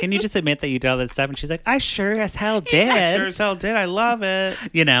Loughlin. And he's like, can you just admit that you did all that stuff? And she's like, I sure as hell did. I sure as hell did. I love it.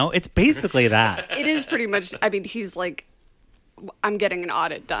 It's basically that. It is pretty much. I mean, he's like, I'm getting an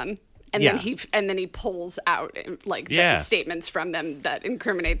audit done. And Yeah. then he pulls out like Yeah. the statements from them that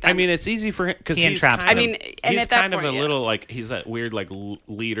incriminate them. I mean, it's easy for him because He entraps kind them. of, I mean, and he's at that kind of point, a yeah. little like he's that weird like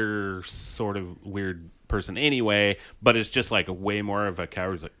leader sort of weird person anyway, but it's just like a way more of a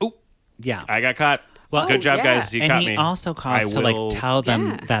coward. He's like, oh, Yeah. I got caught. Well, good job, yeah. guys. You And caught he me. also calls I to will- like tell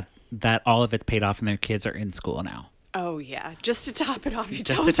them Yeah. that all of it's paid off and their kids are in school now. oh yeah, just to top it off, he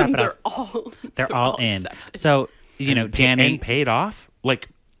Just tells to top them it off. they're They're all in. accepted. So, Danny. and paid off. Like,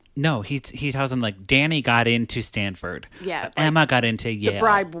 No, he tells them like Danny got into Stanford. Yeah, like, Emma got into Yale. The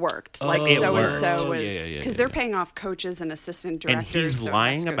bribe worked. Like it so worked. and so was Yeah, because they're paying off coaches and assistant and directors. he's so it has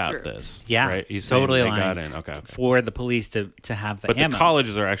lying to go about through. this. Yeah, right. He's totally saying they lying. got in. Okay. For the police to have the But ammo. the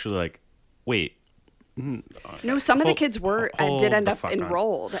colleges are actually like, wait. No, some of the Hold- kids were hold did end the up fuck on.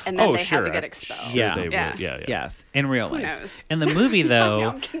 enrolled, and then Oh, they sure. had to get I'm expelled. sure Yeah. they would. Yeah. Yeah. Yes, in real life. knows? In the movie, though, Now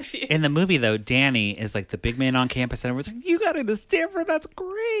I'm confused. in the movie though, Danny is like the big man on campus, and everyone's like, "You got into Stanford? That's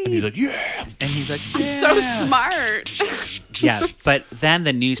great!" And he's like, yeah. and he's like, So smart. "Yes." But then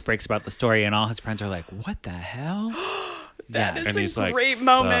the news breaks about the story, and all his friends are like, "What the hell?" That Yes. is And a he's like, great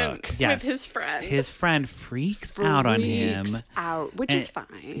moment fuck. Yes. with his friend. His friend freaks out on him. Freaks out, which is And-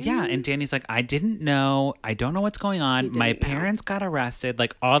 fine. Yeah, and Danny's like, I didn't know. I don't know what's going on. My didn't know. parents got arrested.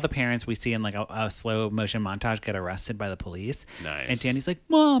 Like all the parents we see in like a slow motion montage get arrested by the police. Nice. And Danny's like,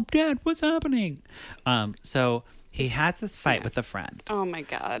 Mom, Dad, what's happening? So he has this fight with a friend. Oh my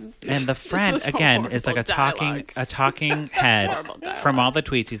god. And the This friend was again is like horrible a talking head Horrible dialogue. from all the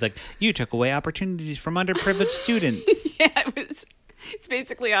tweets. He's like, you took away opportunities from underprivileged students. Yeah, it's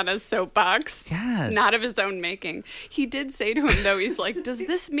basically on a soapbox. Yes. Not of his own making. He did say to him, though, he's like, does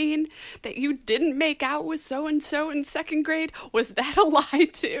this mean that you didn't make out with so-and-so in second grade? Was that a lie,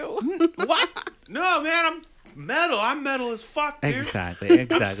 too? What? No, man. I'm metal. I'm metal as fuck, dude. Exactly.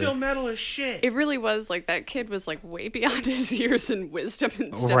 I'm still metal as shit. It really was like that kid was like way beyond his years in wisdom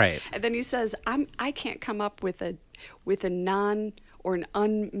and stuff. Right. And then he says, I can't come up with a non or an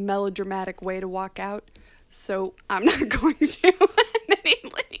unmelodramatic way to walk out, so I'm not going to. And then he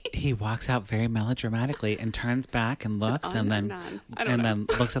leaves. He walks out very melodramatically and turns back and looks and then I don't know. then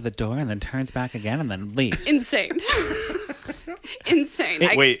looks at the door and then turns back again and then leaves. Insane. Insane.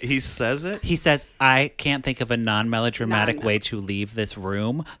 Wait, he says it? He says, I can't think of a non-melodramatic Non-mel- way to leave this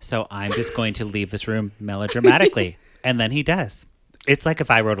room, so I'm just going to leave this room melodramatically. And then he does. It's like if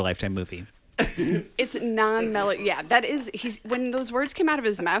I wrote a Lifetime movie. It's non-melo. Yeah, that is. When those words came out of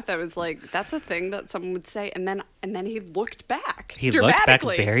his mouth, I was like, "That's a thing that someone would say." And then he looked back. He looked back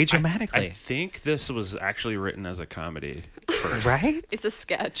dramatically. very I dramatically. think this was actually written as a comedy first. Right? It's a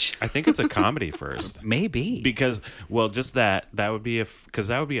sketch. I think it's a comedy first. Maybe. Because, well, just that would be because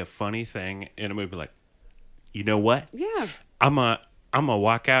that would be a funny thing in a movie. Like, you know what? Yeah. I'm gonna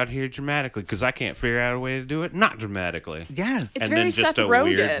walk out here dramatically because I can't figure out a way to do it not dramatically. Yes. It's and very then just Seth a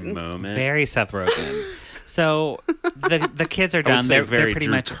weird Rogen. moment. Very Seth Rogen. So the kids are I would done. say They're very pretty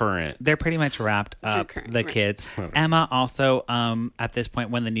Drew much Current. They're pretty much wrapped up. Current, The right. kids. Emma also at this point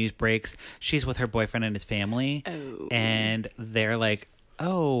when the news breaks, she's with her boyfriend and his family, and they're like,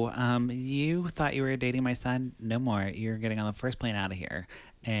 "Oh, you thought you were dating my son? No more. You're getting on the first plane out of here,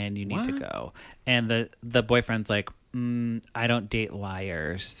 and you need to go." And the boyfriend's like, "I don't date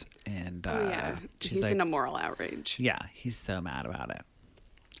liars." And Yeah. she's He's like, in a moral outrage. "Yeah, he's so mad about it."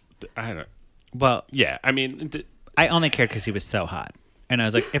 I don't. Well, Yeah, I mean, I only cared because he was so hot. And I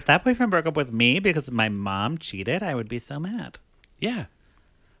was like, if that boyfriend broke up with me because my mom cheated, I would be so mad. yeah.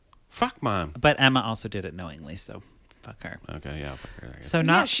 Fuck mom. But Emma also did it knowingly, so fuck her. Okay, yeah, fuck her. I guess. So Yeah,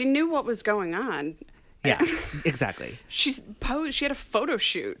 not she knew what was going on. yeah, exactly. She had a photo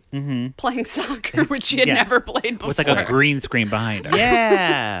shoot playing soccer, which she had Yeah. never played before. With like a green screen behind her.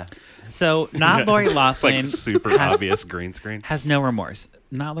 Yeah. So not Lori It's Loughlin like super has, obvious green screen. has no remorse.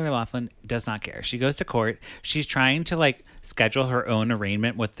 Not Lori Loughlin does not care. She goes to court. She's trying to like schedule her own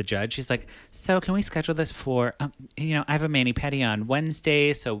arraignment with the judge. She's like, so can we schedule this for, I have a mani-pedi on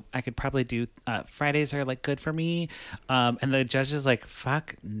Wednesday, so I could probably do, Fridays are like good for me. And the judge is like,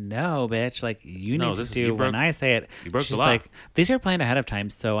 fuck no, bitch. Like, you need to do when I say it. You broke She's the law. like, these are planned ahead of time,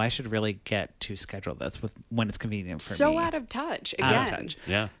 so I should really get to schedule this when it's convenient for me. So out of touch again. Out of touch.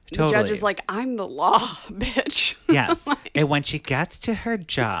 Yeah. The Totally. judge is like, I'm the law, bitch. Yes. And when she gets to her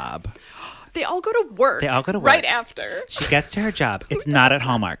job, They all go to work. They all go to work. right after. she gets to her job. It's not at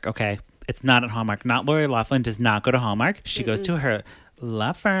Hallmark, okay? It's not at Hallmark. Not Lori Loughlin does not go to Hallmark. She goes to her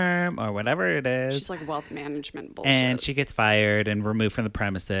law firm or whatever it is. She's like wealth management bullshit. And she gets fired and removed from the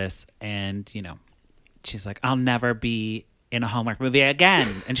premises. And, she's like, I'll never be in a Hallmark movie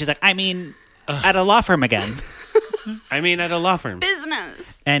again. And she's like, I mean, at a law firm again. I mean, at a law firm.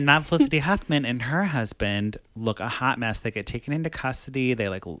 business. And not Felicity Huffman and her husband look a hot mess. They get taken into custody. They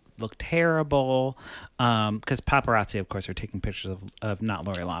look terrible. Because paparazzi, of course, are taking pictures of not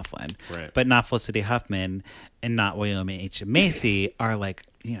Lori Loughlin. Right. But not Felicity Huffman and not William H. Macy are like,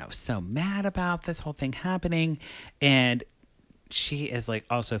 so mad about this whole thing happening. And she is like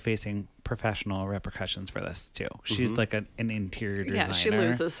also facing professional repercussions for this too. She's like an interior designer. Yeah, she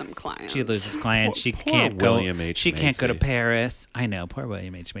loses some clients. She loses clients. She Poor can't go. William H. She can't go to Macy. Paris. I know, poor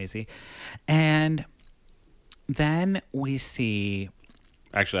William H. Macy. And then we see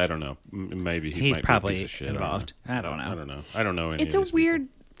Actually, I don't know. Maybe he's might be probably a piece of shit. involved. I don't know. I don't know. I don't know any It's of a these weird.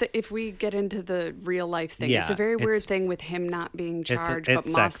 If we get into the real life thing, Yeah, it's a very weird it's- thing with him not being charged, it's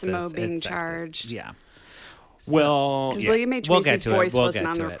but Massimo sexist. being It's sexist. charged. Yeah. people. Well, Because yeah. William H. We'll get Macy's to it. voice We'll wasn't get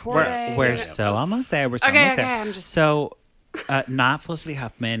on to the it. recording. We're so almost there. We're so Okay, almost okay, there. I'm just- So, not Felicity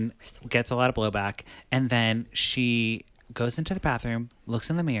Huffman gets a lot of blowback, and then she goes into the bathroom, looks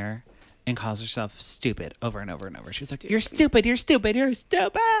in the mirror, and calls herself stupid over and over and over. She's like, "You're stupid. You're stupid. You're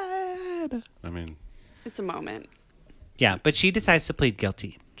stupid." I mean, It's a moment. Yeah, but she decides to plead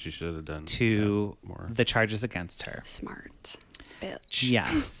guilty she should have done to more. the charges against her. Smart bitch.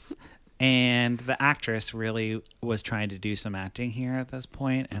 Yes. And the actress really was trying to do some acting here at this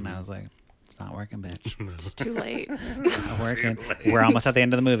point, and I was like, it's not working, bitch. It's too late. It's not working. We're almost at the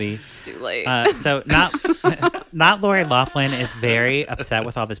end of the movie. It's too late. So not Lori Loughlin is very upset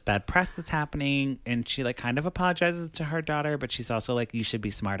with all this bad press that's happening, and she like kind of apologizes to her daughter, but she's also like, you should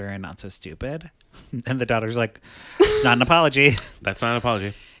be smarter and not so stupid. And the daughter's like, it's not an apology. That's not an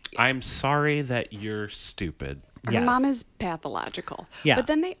apology. I'm sorry that you're stupid. Her Yes. mom is pathological. Yeah. But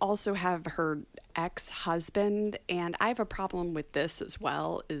then they also have her ex-husband, and I have a problem with this as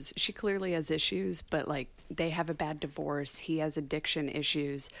well, is she clearly has issues, but like they have a bad divorce. He has addiction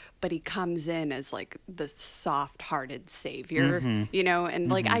issues, but he comes in as like the soft-hearted savior, and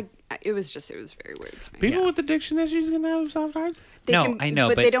like it was very weird to me. People with addiction issues can have soft hearts. They No, I know,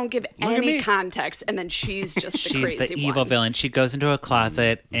 but but they don't give at any me. context, and then she's just the She's crazy the evil one. villain. She goes into a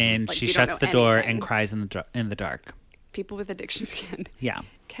closet and Like, she you don't shuts know the door anything. and cries in the dark. People with addictions Yeah.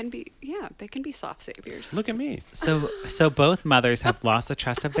 can be they can be soft saviors. Look at me. So both mothers have lost the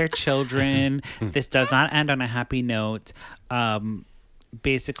trust of their children. This does not end on a happy note.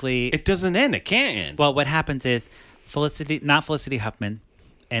 Basically, It doesn't end. It can't end. well, what happens is not Felicity Huffman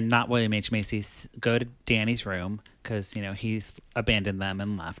and not William H. Macy go to Danny's room because, he's abandoned them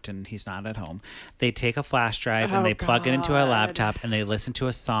and left and he's not at home. They take a flash drive and Oh, they plug it into a God. laptop and they listen to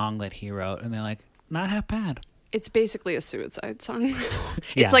a song that he wrote and they're like, not half bad. It's basically a suicide song. Yeah.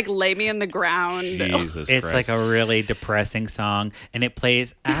 It's like "Lay Me in the Ground." Jesus It's Christ. like a really depressing song, and it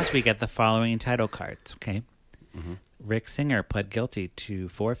plays as we get the following title cards. Okay. Rick Singer pled guilty to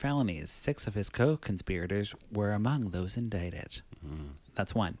 4 felonies. 6 of his co-conspirators were among those indicted.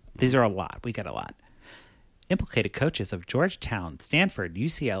 That's 1. These are a lot. We got a lot. Implicated coaches of Georgetown, Stanford,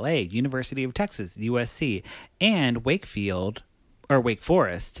 UCLA, University of Texas, USC, and Wake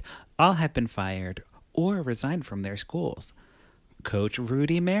Forest all have been fired or resigned from their schools. Coach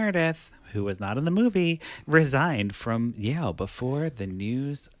Rudy Meredith, who was not in the movie, resigned from Yale before the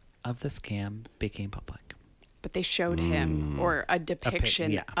news of the scam became public. But they showed him or a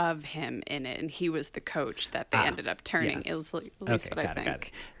depiction yeah. of him in it, and he was the coach that they ended up turning. yes. It was at least what I think. Got it.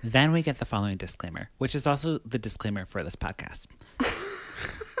 Then we get the following disclaimer, which is also the disclaimer for this podcast.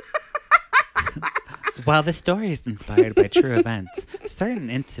 While the story is inspired by true events, certain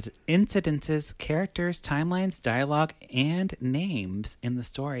incidences, characters, timelines, dialogue, and names in the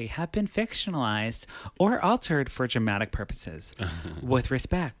story have been fictionalized or altered for dramatic purposes. With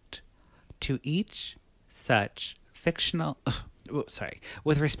respect to each such fictional...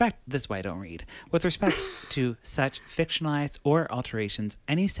 with respect, this is why I don't read. With respect to such fictionalized or alterations,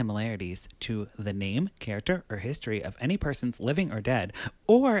 any similarities to the name, character, or history of any persons living or dead,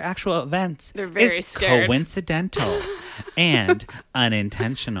 or actual events They're very is scared. coincidental and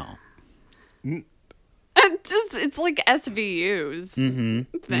unintentional. It's like SVU's thing.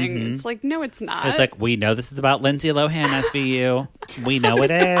 It's like, no, it's not. It's like, we know this is about Lindsay Lohan SVU. We know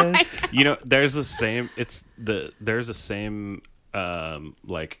it is. You know, there's the same. There's the same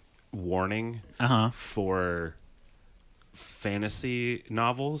like warning for fantasy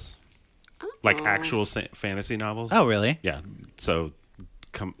novels, like actual fantasy novels. Oh, really? Yeah. So,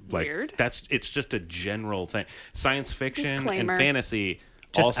 Weird. it's just a general thing. Science fiction and Disclaimer. fantasy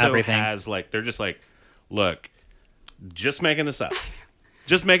Just also everything. has like they're just like, look, just making this up.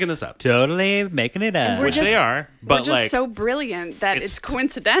 Just making this up. Totally making it up. Which they are, We're but just like so brilliant that it's it's-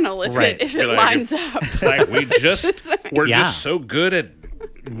 coincidental if Right. it You're like, lines up. like we're Yeah. just so good at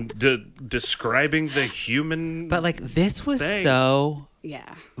describing the human. But like, this was Thing. so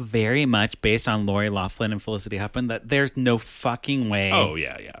Yeah. very much based on Lori Loughlin and Felicity Huffman that there's no fucking way. oh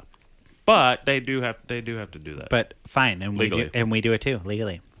yeah. But they do have to do that. But fine, and Legally. we do it too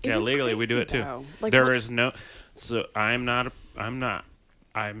legally. It yeah, was legally we do crazy, it too. though. Like, There what- is no. So I'm not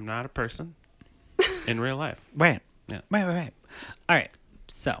a person in real life. Right. Yeah. Right. All right.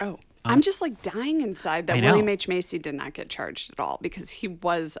 So. Oh, I'm just like dying inside that I know. William H. Macy did not get charged at all because he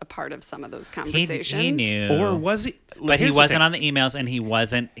was a part of some of those conversations. He knew. Or was he? But he wasn't on the emails, and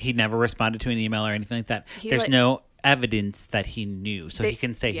he never responded to an email or anything like that. He, There's like- no evidence that he knew, so he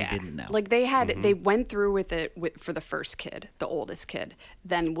can say Yeah. he didn't know. Like they had, they went through with it for the first kid, the oldest kid.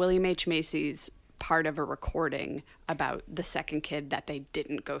 Then William H. Macy's part of a recording about the second kid that they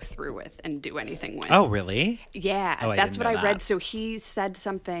didn't go through with and do anything with. Oh, really? Yeah, Oh, I that's didn't what know I read. that. So he said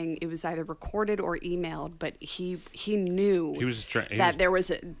something. It was either recorded or emailed, but he knew He was try- he that was- there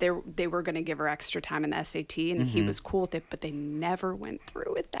was they were going to give her extra time in the SAT, and Mm-hmm. he was cool with it. But they never went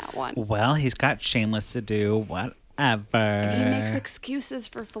through with that one. Well, he's got Shameless to do whatever. And he makes excuses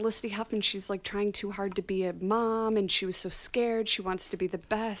for Felicity Huffman. She's like trying too hard to be a mom, and she was so scared. She wants to be the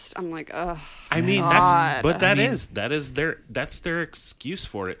best. I'm like, ugh. I mean, God. that's their excuse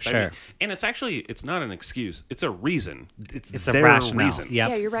for it. I Sure. mean, and it's not an excuse. It's a reason. It's It's their a rationale. reason. Yep.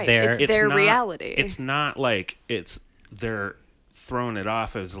 Yeah, you're right. They're- It's their not, reality. It's not like they're throwing it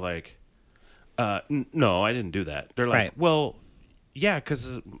off as like, no, I didn't do that. They're like, Right. well, yeah, because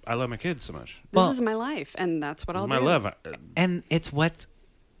I love my kids so much. This Well- is my life, and that's what I'll My do. love. And it's what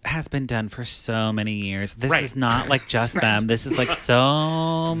has been done for so many years. This Right. is not like just them. This is like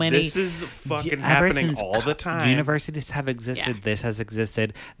so many. This is fucking Ever happening since all the time. Universities have existed. Yeah. This has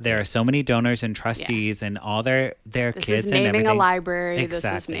existed. There are so many donors and trustees, and all their This kids is and naming a everything. library. This is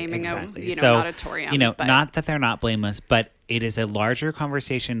Exactly, naming exactly. a So, an auditorium. You know, but not that they're not blameless, but it is a larger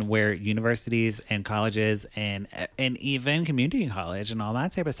conversation where universities and colleges and even community college and all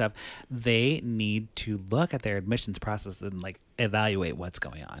that type of stuff, they need to look at their admissions process and like evaluate what's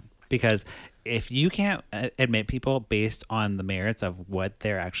going on. Because if you can't admit people based on the merits of what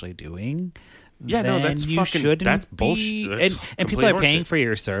they're actually doing, Yeah, no, then that's you fucking- shouldn't that's be- bullshit. That's and people complete are paying horseshit. for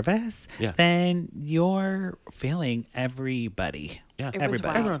your service, Yeah. then you're failing everybody. Yeah. it was everybody.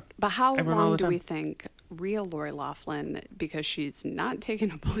 wild. Everyone. But how Everyone all long the do we time. think real Lori Loughlin, because she's not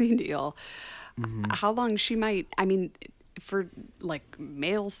taking a plea deal, how long she might? I mean, for like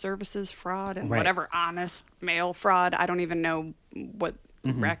mail services fraud and Right. whatever honest mail fraud, I don't even know what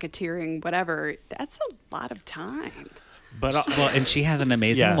racketeering, whatever. That's a lot of time. But Well, and she has an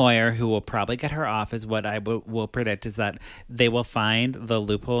amazing Yeah. lawyer who will probably get her off. Is what I will predict is that they will find the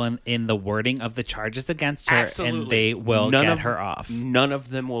loophole in the wording of the charges against her, absolutely, and they will None get of- her off. None of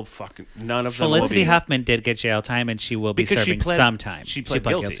them will fucking. None of them. Felicity will be, Huffman did get jail time, and she will be Because she serving pled- some time. she pled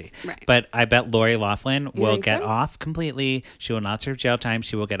guilty. Right. But I bet Lori Loughlin will think get so? off completely. She will not serve jail time.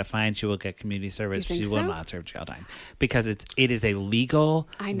 She will get a fine. She will get community service. You She think will so? not serve jail time because it is a legal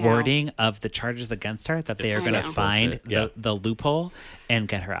I know. wording of the charges against her that they are It's going to such find bullshit. Yeah. the loophole and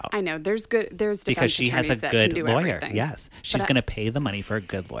get her out. I know there's defense Because she has a attorneys that good can do lawyer. everything. Yes. She's But going to pay the money for a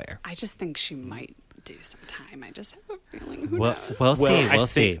good lawyer. I just think she might do some time. I just have a feeling. Who We'll, knows? we'll see. I We'll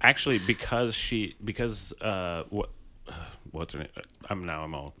see. think actually what's her name?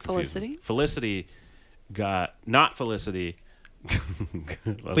 I'm all confused. Felicity? Felicity got not Felicity.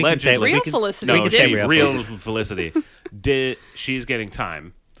 We can say Real we can- Felicity we No, can did. say she, real real Felicity she's getting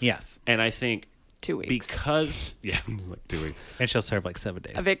time, Yes. and I think 2 weeks. because like 2 weeks. And she'll serve like 7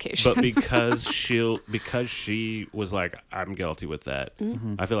 days. A vacation. But because she was like, I'm guilty with that.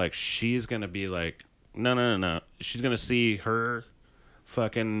 Mm-hmm. I feel like she's gonna be like, no. She's gonna see her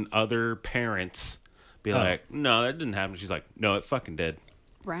fucking other parents be like, no, that didn't happen. She's like, no, it fucking did.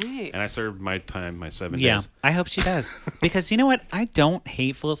 Right. And I served my time, my 7 Yeah, days. I hope she does. Because you know what? I don't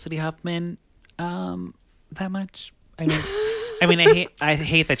hate Felicity Huffman that much. I mean, I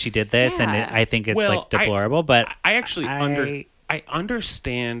hate that she did this, and Yeah. I think it's Well, like deplorable. But I actually I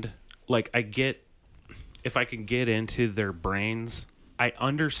understand. Like, I get if I can get into their brains. I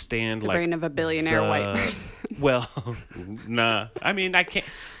understand The like brain of a billionaire white man. Well, nah. I mean, I can't.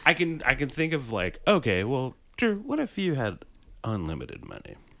 I can think of like, okay, well, Drew, what if you had unlimited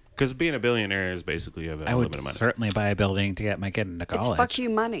money? Because being a billionaire is basically you have I would unlimited money. certainly buy a building to get my kid into college. It's fuck you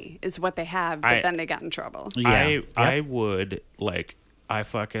money is what they have, but then they got in trouble. Yeah. I would like. I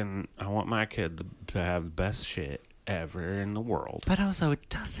want my kid to have the best shit ever in the world. But also, it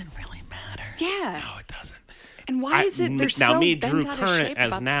doesn't really matter. Yeah. No, it doesn't. And why is it they're now so me, bent Drew out of Current, shape as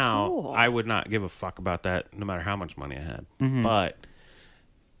about the now, school? I would not give a fuck about that, no matter how much money I had. Mm-hmm. But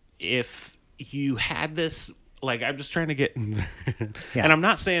if you had this, like, I'm just trying to get, Yeah. and I'm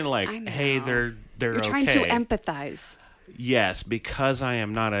not saying I like, know. hey, they're You're okay. trying to empathize. Yes, because I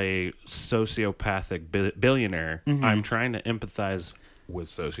am not a sociopathic billionaire. I'm trying to empathize with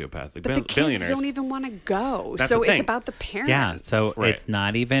sociopathic But the kids billionaires. don't even want to go. That's So the it's thing. about the parents. Yeah, so Right. it's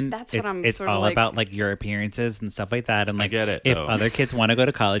not even. That's what I'm It's sort of all like- about like your appearances and stuff like that. And like, get it, if though. other kids want to go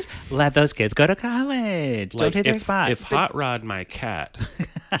to college, let those kids go to college. Don't Like, take their if, spot. If Hot Rod, my cat,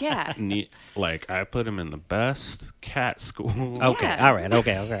 Yeah. like I put him in the best cat school. Okay, Yeah. all right,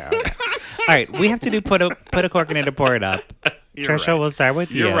 okay. All right, we have to do put a cork in it to pour it up. You're Trisha, right. we'll start with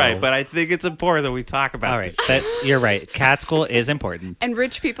you. You're right, but I think it's important that we talk about. all right, but you're right. Cat school is important. And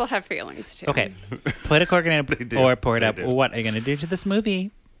rich people have feelings too. Okay, put a cork in it do. or pour it They up. do. What are you gonna do to this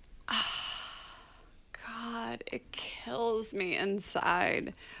movie? God, it kills me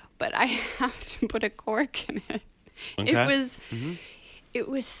inside. But I have to put a cork in it. Okay. It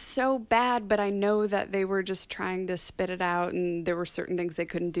was so bad, but I know that they were just trying to spit it out and there were certain things they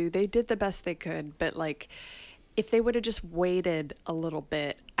couldn't do. They did the best they could, but like if they would have just waited a little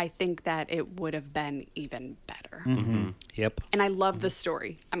bit, I think that it would have been even better. Yep. And I love the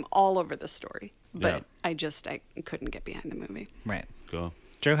story. I'm all over the story, but Yeah. I couldn't get behind the movie. Right. Cool.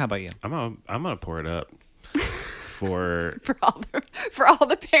 Drew, how about you? I'm gonna pour it up for For all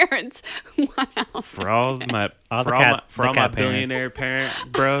the parents who want out. for all my All for the all cat- my, for the all my cat parents. billionaire parent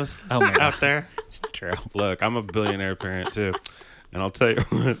bros Oh my God. out there. True. Look, I'm a billionaire parent too, and I'll tell you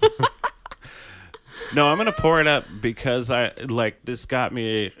what. No, I'm gonna pour it up because this got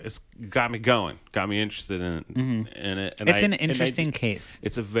me going, got me interested in it. And It's an interesting case.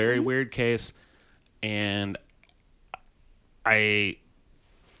 It's a very weird case, and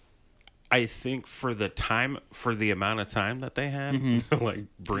I think for the amount of time that they had to like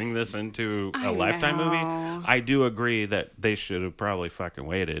bring this into a I Lifetime movie, know. I do agree that they should have probably fucking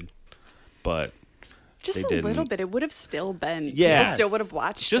waited, but. Just They a didn't. little bit. It would have still been. Yes. People still would have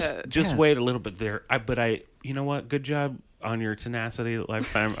watched Just it. Yes. wait a little bit there. But you know what? Good job on your tenacity,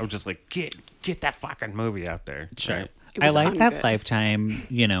 Lifetime. I'm just like get that fucking movie out there. Sure. right? It I was like that ungood. Lifetime,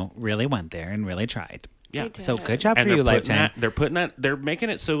 really went there and really tried. Yeah. They So did. good job And for you, they're putting Lifetime. they're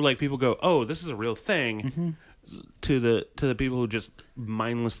making it so like people go, oh, this is a real thing. Mm-hmm. To the people who just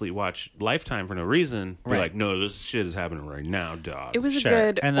mindlessly watch Lifetime for no reason, be Right. like, no, this shit is happening right now, dog. It was Sure. a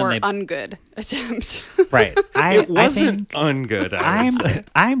good And then or they- ungood attempt. It Oh, Right. I wasn't think ungood. I would say.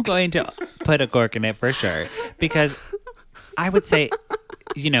 I'm going to put a cork in it for sure because I would say,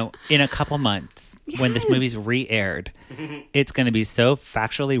 in a couple months when this movie's re-aired, it's going to be so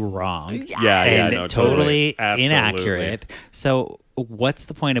factually wrong Yeah, and no, totally Absolutely. inaccurate. So what's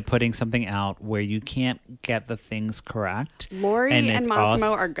the point of putting something out where you can't get the things correct? Lori and it's Massimo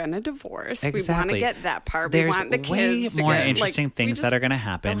all- are gonna divorce. We want Exactly. to get that part. There's we want the way kids more to get, interesting like, things that are going to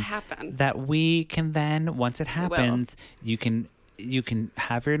happen. They'll happen. That we can then, once it happens, you can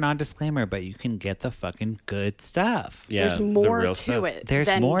have your non-disclaimer, but you can get the fucking good stuff. Yeah, There's the more real to stuff. it. There's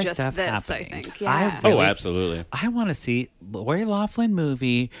than more just stuff this, happening. I think. Yeah. I really- Oh, absolutely. I want to see Lori Loughlin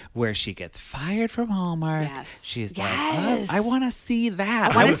movie where she gets fired from Hallmark. Yes. She's Yes. like, I want to see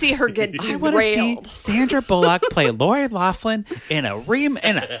that. I want to see her get I want to see derailed. Sandra Bullock play Lori Loughlin in a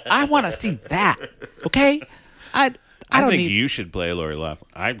I want to see that. Okay, I don't think need. you should play Lori Loughlin.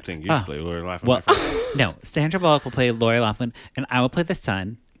 I think you should play Lori Loughlin. Well, my friend. no, Sandra Bullock will play Lori Loughlin, and I will play the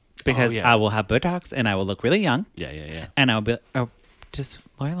son because Oh, yeah. I will have Botox and I will look really young. Yeah. And I'll be. Oh, does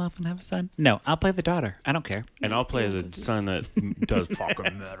Lori Loughlin have a son? No, I'll play the daughter. I don't care. And I'll play the son that does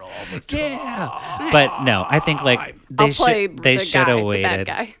fucking metal all the time. Yeah, but no, I think like they I'll play should. They the should guy, have the waited. bad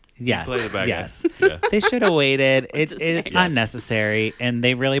guy. Yes, Play the bad guy. yes. Yeah. They should have waited. It his is name? unnecessary, and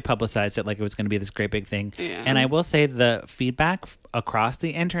they really publicized it like it was going to be this great big thing. Yeah. And I will say the feedback across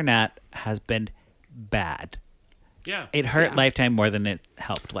the internet has been bad. Yeah. It hurt Yeah. Lifetime more than it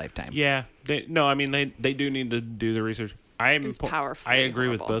helped Lifetime. Yeah. They do need to do the research. was powerfully I agree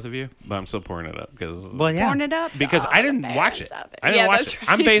with horrible. both of you, but I'm still pouring it up because Well, yeah. Pouring it up because Oh, I didn't the watch it. fans out there. I didn't Yeah, watch that's it.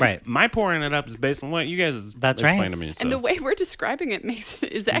 I'm right. based. Right. My pouring it up is based on what you guys That's explained right. to me. So And the way we're describing it is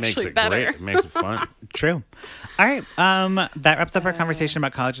it actually makes it better. great. It makes it fun. True. All right. That wraps up our conversation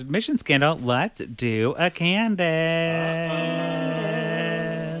about college admission scandal. Let's do a Candace.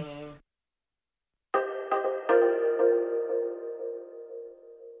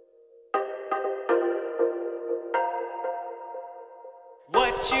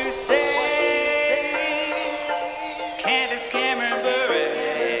 What you say, Candace Cameron Bure.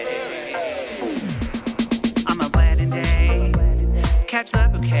 On my wedding day, catch the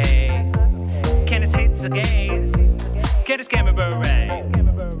bouquet. Candace hates the gays. Candace Cameron Bure.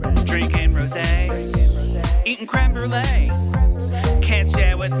 Drinking rosé, eating creme brulee. Can't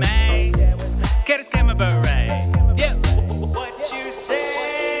share with me. Candace Cameron Bure. Yeah. What you say,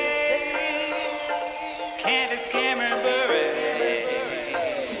 Candace Cameron Bure.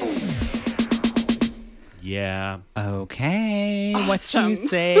 Yeah. Okay, what Awesome. you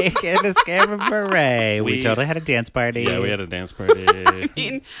say, Candace Cameron Bure. We We- totally had a dance party. Yeah, we had a dance party. I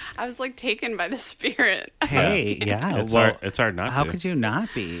mean, I was like taken by the spirit. Hey, yeah. It's well, hard. It's hard not how to. could you not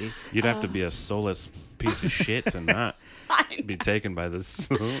be? You'd have to be a soulless piece of shit to not be taken by this.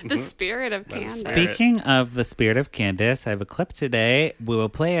 The spirit of Candace. Speaking of the spirit of Candace, I have a clip today. We will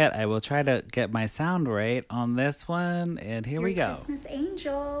play it. I will try to get my sound right on this one. And here we Your go. Christmas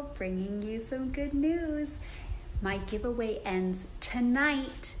Angel, bringing you some good news. My giveaway ends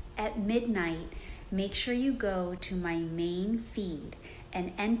tonight at midnight. Make sure you go to my main feed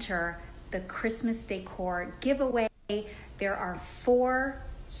and enter the Christmas decor giveaway. There are 4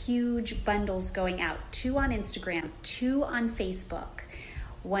 huge bundles going out, 2 on Instagram, 2 on Facebook.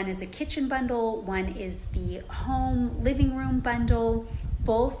 One is a kitchen bundle, one is the home living room bundle.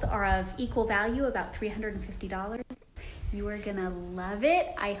 Both are of equal value, about $350. You are gonna love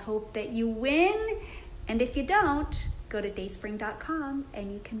it. I hope that you win. And if you don't, go to dayspring.com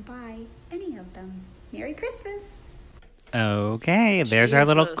and you can buy any of them. Merry Christmas. Okay, there's our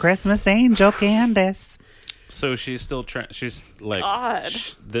little Jesus. Christmas angel, Candace. So she's still trying. She's like God.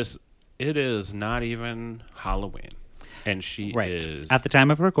 this. It is not even Halloween, and she Right. is At the time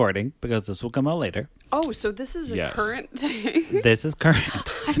of recording, because this will come out later. Oh, so this is a Yes. current thing? This is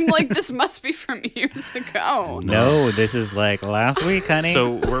current. I'm like, this must be from years ago. No, this is like last week, honey.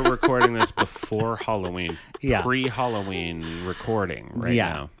 So we're recording this before Halloween, Yeah. pre-Halloween recording right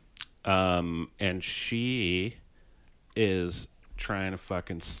Yeah. now. And she is trying to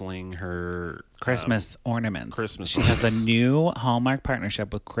fucking sling her Christmas ornaments. Christmas She has a new Hallmark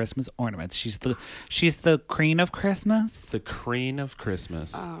partnership with Christmas ornaments. She's the queen of Christmas. the queen of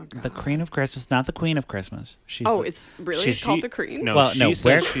Christmas. The queen of Christmas, not the queen of Christmas. She's Oh, the- it's really she's- called she- the Queen? No, Well, she no, says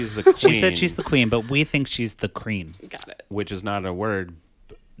where- she's the queen. She said she's the queen, but we think she's the queen. Got it. which is not a word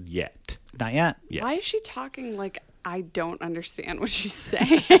yet. Not yet. Yeah. Why is she talking like I don't understand what she's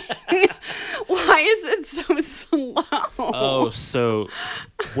saying? Why is it so slow? Oh, so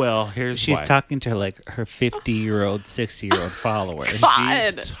well, here's She's why. talking to like her 50-year-old, 60-year-old followers.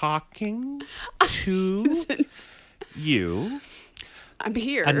 God. She's talking to you. I'm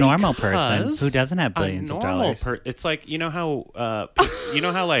here. A normal person Because who doesn't have a billions of normal dollars. It's like you know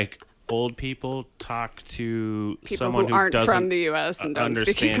how like old people talk to People someone who aren't doesn't from the U.S. and don't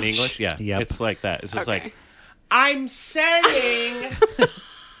understand speak English. Yeah, Yep. it's like that. It's just Okay. like I'm saying.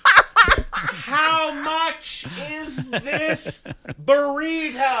 How much is this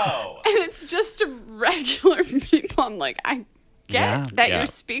burrito? And it's just regular people. I'm like, I get Yeah. that Yeah. you're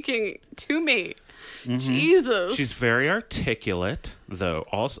speaking to me. Mm-hmm. Jesus. She's very articulate, though.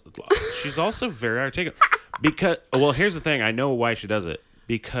 Also, she's also very articulate because. Well, here's the thing. I know why she does it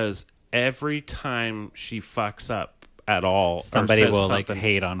because every time she fucks up at all, or Somebody says will like something,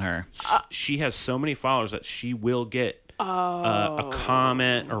 hate on her. she has so many followers that she will get a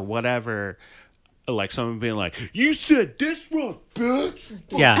comment or whatever. Like someone being like, "You said this wrong, bitch."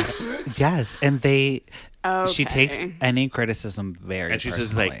 Yeah. Yes. And she takes Okay. any criticism very And she's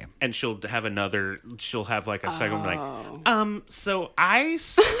personally. just like, and she'll have like a segment like, so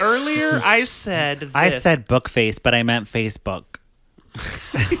earlier I said this. I said book face, but I meant Facebook.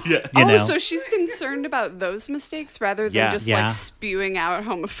 yeah. You oh, know? so she's concerned about those mistakes rather than Yeah. just Yeah. like spewing out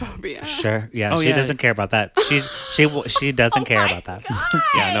homophobia. Sure. Yeah. Oh, she yeah. doesn't care about that. She doesn't care about that.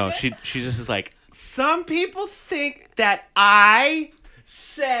 Yeah, no, she just is like, some people think that I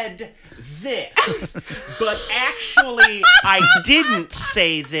said this, but actually I didn't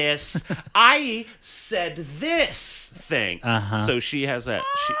say this. I said this thing. Uh-huh. So she has that.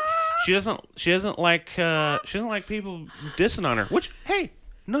 She doesn't like people dissing on her. Which, hey,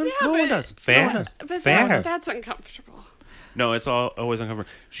 no one does. Fair. No one does. But Fair. that's uncomfortable. No, it's always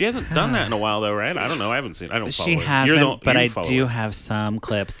uncomfortable. She hasn't done that in a while, though, right? I don't know. I haven't seen. I don't follow She her. hasn't, but I follow do her. have some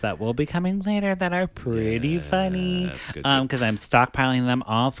clips that will be coming later that are pretty funny. that's good. Because I'm stockpiling them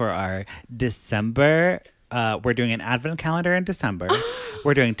all for our December. We're doing an advent calendar in December.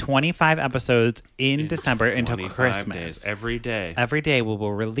 We're doing 25 episodes in December until 25 Christmas. days, every day. Every day we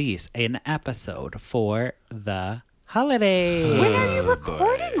will release an episode for the holiday. When are you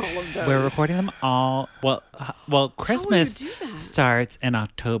recording all of those? We're recording them all. Well, Christmas do that? starts in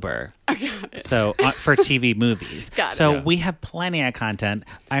October. So for TV movies. Got it. So Yeah. we have plenty of content.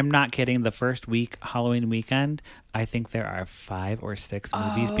 I'm not kidding. The first week, Halloween weekend, I think there are 5 or 6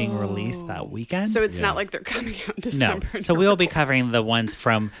 movies being released that weekend. So it's not like they're coming out in no. December. So we will be covering the ones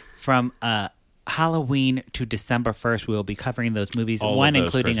from Halloween to December 1st. We will be covering those movies. All of one those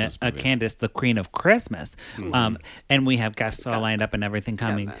including a Christmas movies. Candace, the Queen of Christmas. And we have guests all lined up and everything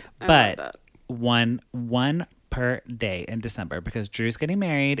coming. that. I love But that. one per day in December because Drew's getting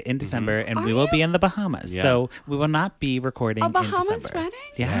married in December and we will be in the Bahamas. Yeah. So we will not be recording A in Bahamas December. wedding?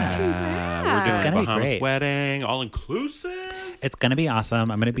 Yeah. We're doing It's a gonna be Bahamas great. wedding, all inclusive. It's going to be awesome.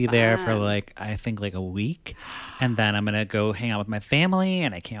 I'm going to be there for Fun. I think a week. And then I'm going to go hang out with my family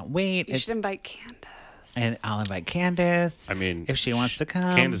and I can't wait. You should invite Candace. And I'll invite Candace. I mean, if she wants to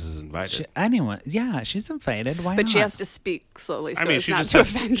come. Candace is invited. Anyone. Yeah, she's invited. Why But not? she has to speak slowly so I mean, as she not just to has,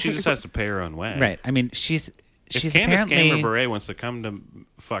 offend she you. just has to pay her own way. Right. I mean, she's If Candace apparently... Cameron Bure wants to come to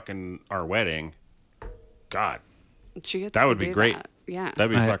fucking our wedding, God, She gets that to would be do great. that. Yeah. that'd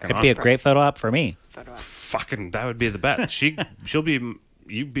be fucking it'd awesome. be a great photo op for me. Photo op. Fucking, that would be the best. She'll be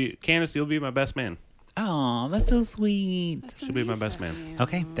Candace. You'll be my best man. Oh, that's so sweet. She'll be my best man.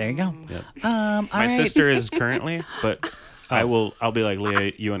 Okay, there you go. Yep. All My right. sister is currently, but I'll be like,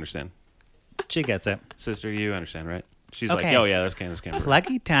 Leah, you understand. She gets it. Sister, you understand, right? She's Okay. like, oh yeah, that's Candace Cameron.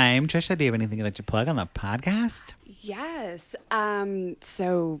 Pluggy time. Trisha, do you have anything you'd like to plug on the podcast? Yes.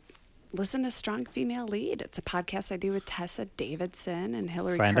 So listen to Strong Female Lead. It's a podcast I do with Tessa Davidson and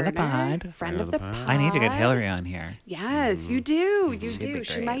Hillary Friend of the Kerner. pod. Friend of the pod. I need to get Hillary on here. Yes, you do. You She'd do. be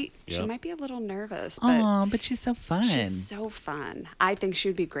She great. might. She Yep. might be a little nervous, but Oh, but she's so fun. she's so fun. I think she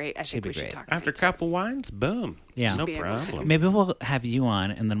would be great. I She'd think be we should great. talk. After a about it. couple wines, boom. Yeah. no Be able to. problem. Maybe we'll have you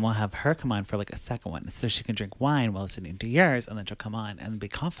on, and then we'll have her come on for a second one, so she can drink wine while listening to yours, and then she'll come on and be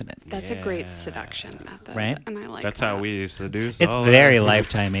confident. That's a great seduction method, Right? And I like That's that. how we seduce. It's all very our-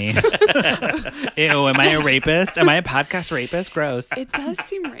 lifetimey. Ew, am I a rapist? Am I a podcast rapist? Gross. It does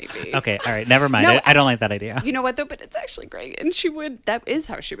seem rapey. Okay, all right, never mind. No, I don't like that idea. You know what though? But it's actually great, and she would. That is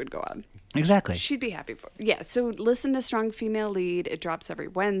how she would go on. Exactly. She'd be happy for. Yeah. So listen to Strong Female Lead. It drops every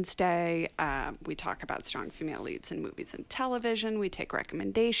Wednesday. We talk about strong female leads in movies and television. We take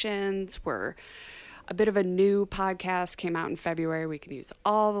recommendations. We're a bit of a new podcast. Came out in February. We can use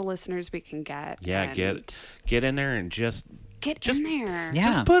all the listeners we can get. Yeah, and get in there and just get in there.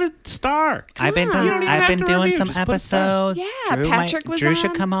 Yeah. just put a star. I've been on. You don't even have to doing review, some just put a star. episodes. Yeah, Drew Patrick was Drew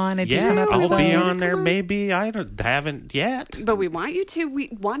should on. come on and do Yeah, some Drew episodes. I'll be episodes. on there. Maybe I haven't yet. But we want you to. We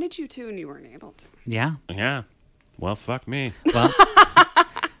wanted you to, and you weren't able to. Yeah. Yeah. Well, fuck me. Well,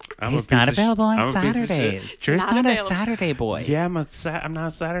 I'm a he's not piece of available I'm on a piece of shit. Saturdays. Drew's Not not a available. Saturday boy. Yeah, I'm not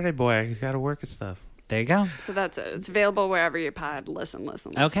a Saturday boy. I gotta work and stuff. There you go. So that's it. It's available wherever you pod. Listen.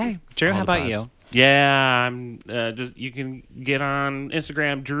 Okay. Drew, All how the about pods. you? Yeah, I'm just. You can get on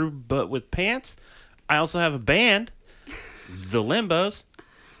Instagram, Drew But With Pants. I also have a band, The Limbos.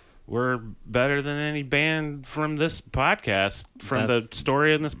 We're better than any band from this podcast, from the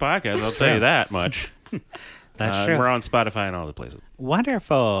story in this podcast. I'll tell you that much. That's true. We're on Spotify and all the places.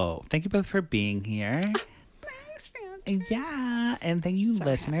 Wonderful. Thank you both for being here. Thanks, man. Yeah, and thank you,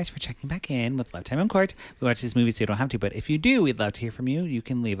 listeners, for checking back in with Love Time in Court. We watch these movies, so you don't have to, but if you do, we'd love to hear from you. You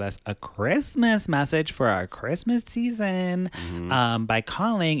can leave us a Christmas message for our Christmas season by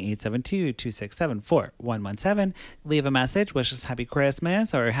calling 872-267-4117. Leave a message, wish us Happy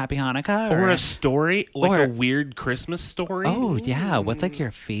Christmas or Happy Hanukkah. Or a story, like or- a weird Christmas story. Oh, yeah. What's like your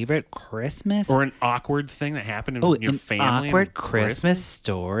favorite Christmas? Or an awkward thing that happened in your an family. awkward in Christmas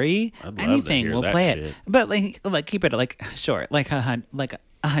story. I'd love to Anything, hear we'll that play shit. it. But like keep it short, like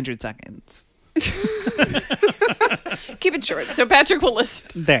 100 seconds. Keep it short, so Patrick will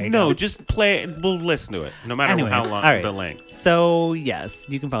listen. There you go. No, just play it. We'll listen to it, no matter Anyways, how long all right. the length. So, yes,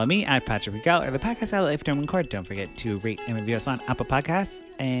 you can follow me at Patrick Regal or the podcast at Life Time in Court. Don't forget to rate and review us on Apple Podcasts.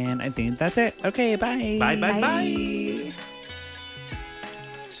 And I think that's it. Okay, bye. Bye.